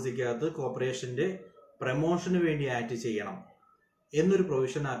state പോളിസിക്കകത്ത് കോർപ്പറേഷന്റെ പ്രമോഷന് വേണ്ടി ആക്ട് ചെയ്യണം എന്നൊരു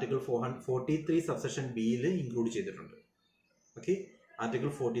പ്രൊവിഷൻ ആർട്ടിക്കിൾ 43 സബ്സെഷൻ ബിയിൽ ഇൻക്ലൂഡ് ചെയ്തിട്ടുണ്ട്. ഓക്കെ, ആർട്ടിക്കിൾ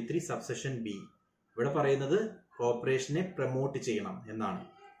 43 സബ്സെഷൻ ബി ഇവിടെ പറയുന്നത് കോർപ്പറേഷനെ പ്രമോട്ട് ചെയ്യണം എന്നാണ്.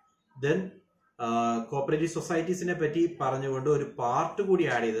 ദെൻ കോപ്പറേറ്റീവ് സൊസൈറ്റീസിനെ പറ്റി പറഞ്ഞുകൊണ്ട് ഒരു പാർട്ട് കൂടി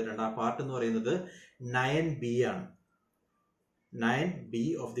ആഡ് ചെയ്തിട്ടുണ്ട്. ആ പാർട്ട് എന്ന് പറയുന്നത് 9B ആണ്. 9B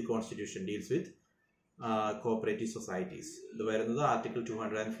of the constitution deals with cooperative societies. ഇത് വരുന്നത് ആർട്ടിക്കിൾ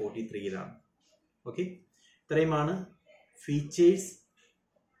 243 ഓക്കെ, ഇത്രയുമാണ് features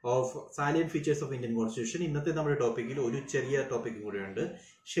of salient features of Indian constitution. ഇന്നത്തെ നമ്മുടെ ടോപ്പിക്കിൽ ഒരു ചെറിയ ടോപ്പിക്കും കൂടിയുണ്ട്,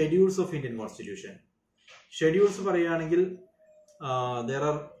 schedules of Indian constitution. Schedules പറയുകയാണെങ്കിൽ there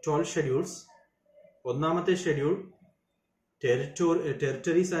are 12 ഷെഡ്യൂൾസ്. ഒന്നാമത്തെ ഷെഡ്യൂൾ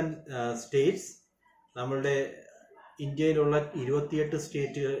ടെറിട്ടറീസ് ആൻഡ് സ്റ്റേറ്റ്സ്. നമ്മളുടെ ഇന്ത്യയിലുള്ള 28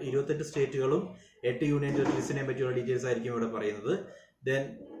 സ്റ്റേറ്റുകളും 8 യൂണിയൻ ടെറിട്ടറീസിനെ പറ്റിയുള്ള ഡീറ്റെയിൽസ് ആയിരിക്കും ഇവിടെ പറയുന്നത്. Then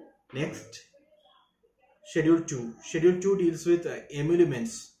next schedule 2. Schedule 2 deals with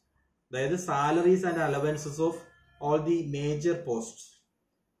എമുലുമെന്റ്സ്, അതായത് salaries and allowances of all the major post.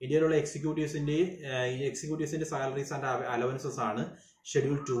 ഇന്ത്യയിലുള്ള എക്സിക്യൂട്ടീവ്സിന്റെ സാലറീസ് ആൻഡ് അലവൻസസ് ആണ്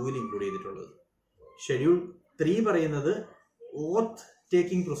ഷെഡ്യൂൾ 2 ഇൻക്ലൂഡ് ചെയ്തിട്ടുള്ളത്. ഷെഡ്യൂൾ 3 പറയുന്നത് ഓത്ത്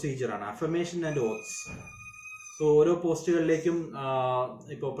ടേക്കിംഗ് പ്രൊസീജിയർ ആണ്, അഫർമേഷൻ ആൻഡ് ഓത്ത്സ്. സോ ഓരോ പോസ്റ്റുകളിലേക്കും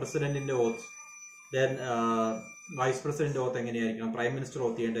ഇപ്പോൾ പ്രസിഡന്റിന്റെ ഓത്ത്, ദെൻ വൈസ് പ്രസിഡന്റ് ഓത്ത് എങ്ങനെയായിരിക്കണം, പ്രൈം മിനിസ്റ്റർ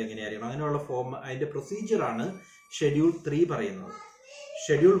ഓത്ത് ചെയ്യേണ്ടത് എങ്ങനെയായിരിക്കണം, അങ്ങനെയുള്ള ഫോം, അതിന്റെ പ്രൊസീജിയർ ആണ് ഷെഡ്യൂൾ 3 പറയുന്നത്.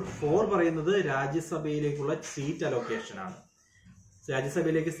 ഷെഡ്യൂൾ 4 പറയുന്നത് രാജ്യസഭയിലേക്കുള്ള സീറ്റ് അലോക്കേഷൻ ആണ്.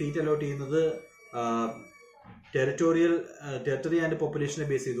 രാജ്യസഭയിലേക്ക് സീറ്റ് അലോട്ട് ചെയ്യുന്നത് ടെറിട്ടറി ആൻഡ് പോപ്പുലേഷനെ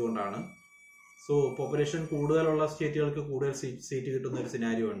ബേസ് ചെയ്തുകൊണ്ടാണ്. സോ പോപ്പുലേഷൻ കൂടുതലുള്ള സ്റ്റേറ്റുകൾക്ക് കൂടുതൽ സീറ്റ് കിട്ടുന്ന ഒരു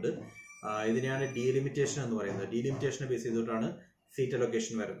സിനാരിയോ ഉണ്ട്. ഇതിനെയാണ് ഡീലിമിറ്റേഷൻ എന്ന് പറയുന്നത്. ഡീലിമിറ്റേഷനെ ബേസ് ചെയ്തിട്ടാണ് സീറ്റ്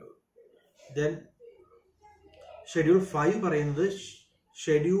അലോക്കേഷൻ വരുന്നത്. ദെൻ ഷെഡ്യൂൾ 5 പറയുന്നത്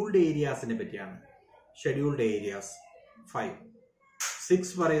ഷെഡ്യൂൾഡ് ഏരിയാസിനെ പറ്റിയാണ്. Scheduled areas 5.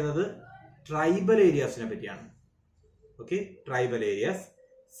 6 പറയുന്നത് ട്രൈബൽ ഏരിയാസിനെ പറ്റിയാണ്. Okay, tribal areas.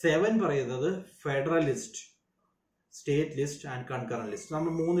 7 പറയുന്നത് federal list, state list and concurrent list.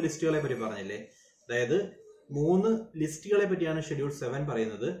 നമ്മൾ 3 ലിസ്റ്റുകളെ പറ്റി പറഞ്ഞില്ലേ, അതായത് 3 ലിസ്റ്റുകളെ പറ്റിയാണ് ഷെഡ്യൂൾ 7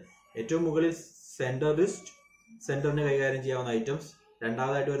 പറയുന്നത്. ഏറ്റവും മുകളിൽ സെന്റർ ലിസ്റ്റ്, സെന്ററിന് കൈകാര്യം ചെയ്യാവുന്ന ഐറ്റംസ്.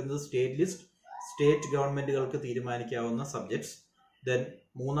 രണ്ടാമതായിട്ട് വരുന്നത് സ്റ്റേറ്റ് ലിസ്റ്റ്, സ്റ്റേറ്റ് ഗവൺമെന്റുകൾക്ക് തീരുമാനിക്കാവുന്ന സബ്ജക്ട്സ്. ദെൻ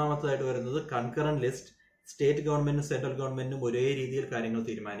മൂന്നാമത്തേതായിട്ട് വരുന്നത് കൺകറന്റ് ലിസ്റ്റ്, സ്റ്റേറ്റ് ഗവൺമെന്റിനും സെൻട്രൽ ഗവൺമെന്റിനും ഒരേ രീതിയിൽ കാര്യങ്ങൾ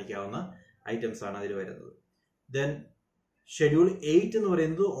തീരുമാനിക്കാവുന്ന ഐറ്റംസ് ആണ് അതിൽ വരുന്നത്. ദെൻ ഷെഡ്യൂൾ 8 എന്ന്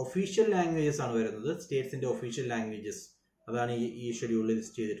പറയുന്നത് ഒഫീഷ്യൽ ലാംഗ്വേജസ് ആണ് വരുന്നത്, സ്റ്റേറ്റ്സിന്റെ ഒഫീഷ്യൽ ലാംഗ്വേജസ്. അതാണ് ഈ ഷെഡ്യൂളിൽ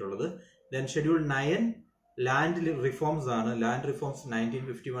ലിസ്റ്റ് ചെയ്തിട്ടുള്ളത്. ദെൻ ഷെഡ്യൂൾ 9 ലാൻഡ് റിഫോംസ് ആണ്. Land reforms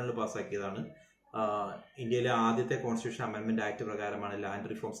 1951 പാസ്സാക്കിയതാണ്. ഇന്ത്യയിലെ ആദ്യത്തെ കോൺസ്റ്റിറ്റ്യൂഷൻ അമെൻമെന്റ് ആക്ട് പ്രകാരമാണ് ലാൻഡ്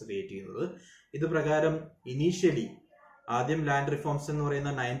റിഫോംസ് ക്രിയേറ്റ് ചെയ്യുന്നത്. ഇത് പ്രകാരം ഇനീഷ്യലി ആദ്യം ലാൻഡ് റിഫോംസ് എന്ന്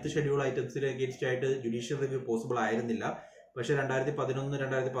പറയുന്ന 9th ഷെഡ്യൂൾ ഐറ്റംസിന് അഗേൻസ്റ്റ് ആയിട്ട് ജുഡീഷ്യൽ റിവ്യൂ പോസിബിൾ ആയിരുന്നില്ല. പക്ഷേ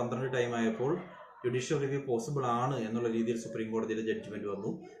 2011-2012 ടൈം ആയപ്പോൾ ജുഡീഷ്യൽ റിവ്യൂ പോസിബിൾ ആണ് എന്നുള്ള രീതിയിൽ സുപ്രീം കോടതിയുടെ ജഡ്ജ്മെന്റ്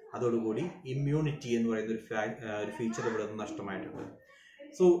വന്നു. അതോടുകൂടി ഇമ്മ്യൂണിറ്റി എന്ന് പറയുന്ന ഒരു ഫീച്ചർ ഇവിടെ നിന്ന് നഷ്ടമായിട്ടുണ്ട്.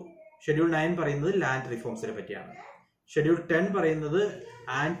 സോ ഷെഡ്യൂൾ 9 പറയുന്നത് ലാൻഡ് റിഫോംസിനെ പറ്റിയാണ്. ഷെഡ്യൂൾ 10 പറയുന്നത്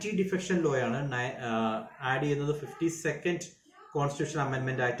ആന്റി ഡിഫെക്ഷൻ ലോ ആണ്. ആഡ് ചെയ്യുന്നത് 52nd കോൺസ്റ്റിറ്റ്യൂഷൻ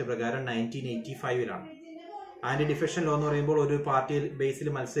അമെൻമെന്റ് ആക്ട് പ്രകാരം 1985-ലാണ്. ആന്റി ഡിഫെക്ഷൻ ലോ എന്ന് പറയുമ്പോൾ ഒരു പാർട്ടി ബേസിൽ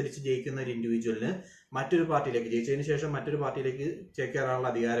മത്സരിച്ച് ജയിക്കുന്ന ഒരു ഇൻഡിവിജ്വലിന് മറ്റൊരു പാർട്ടിയിലേക്ക് ജയിച്ചതിന് ശേഷം മറ്റൊരു പാർട്ടിയിലേക്ക് ചേക്കേറാനുള്ള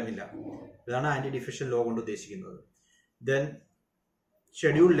അധികാരമില്ല. ഇതാണ് ആന്റി ഡിഫെക്ഷൻ ലോ കൊണ്ട് ഉദ്ദേശിക്കുന്നത്. ദെൻ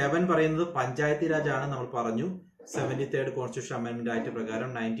ഷെഡ്യൂൾ 11 പറയുന്നത് പഞ്ചായത്തി രാജ് ആണ്. നമ്മൾ പറഞ്ഞു 73rd കോൺസ്റ്റിറ്റ്യൂഷൻ അമെൻമെന്റ് ആക്ട് പ്രകാരം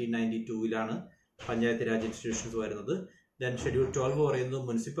 1992-ലാണ് പഞ്ചായത്തി രാജ് ഇൻസ്റ്റിറ്റ്യൂഷൻസ് വരുന്നത്. ദെൻ ഷെഡ്യൂൾ 12 പറയുന്നത്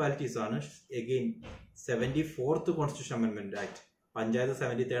മുനിസിപ്പാലിറ്റീസ് ആണ്. Again 74th constitution അമെൻമെന്റ് act. Panchayat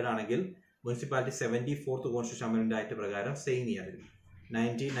 73rd ആണെങ്കിൽ മുനിസിപ്പാലിറ്റി 74th കോൺസ്റ്റിറ്റ്യൂഷൻ അമെൻമെന്റ് ആക്ട് പ്രകാരം സെയിം ഇയറിൽ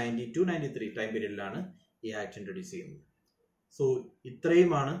 1992-93 ടൈം പീരീഡിലാണ് ഈ ആക്ട് ഇൻട്രൊഡ്യൂസ് ചെയ്യുന്നത്. സോ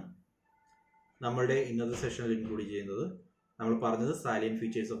ഇത്രയുമാണ് നമ്മളുടെ ഇന്നത്തെ സെഷനിൽ ഇൻക്ലൂഡ് ചെയ്യുന്നത്. നമ്മൾ പറഞ്ഞത് salient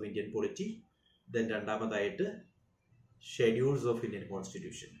features of Indian polity, then രണ്ടാമതായിട്ട് schedules of Indian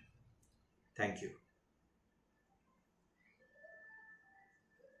constitution. Thank you.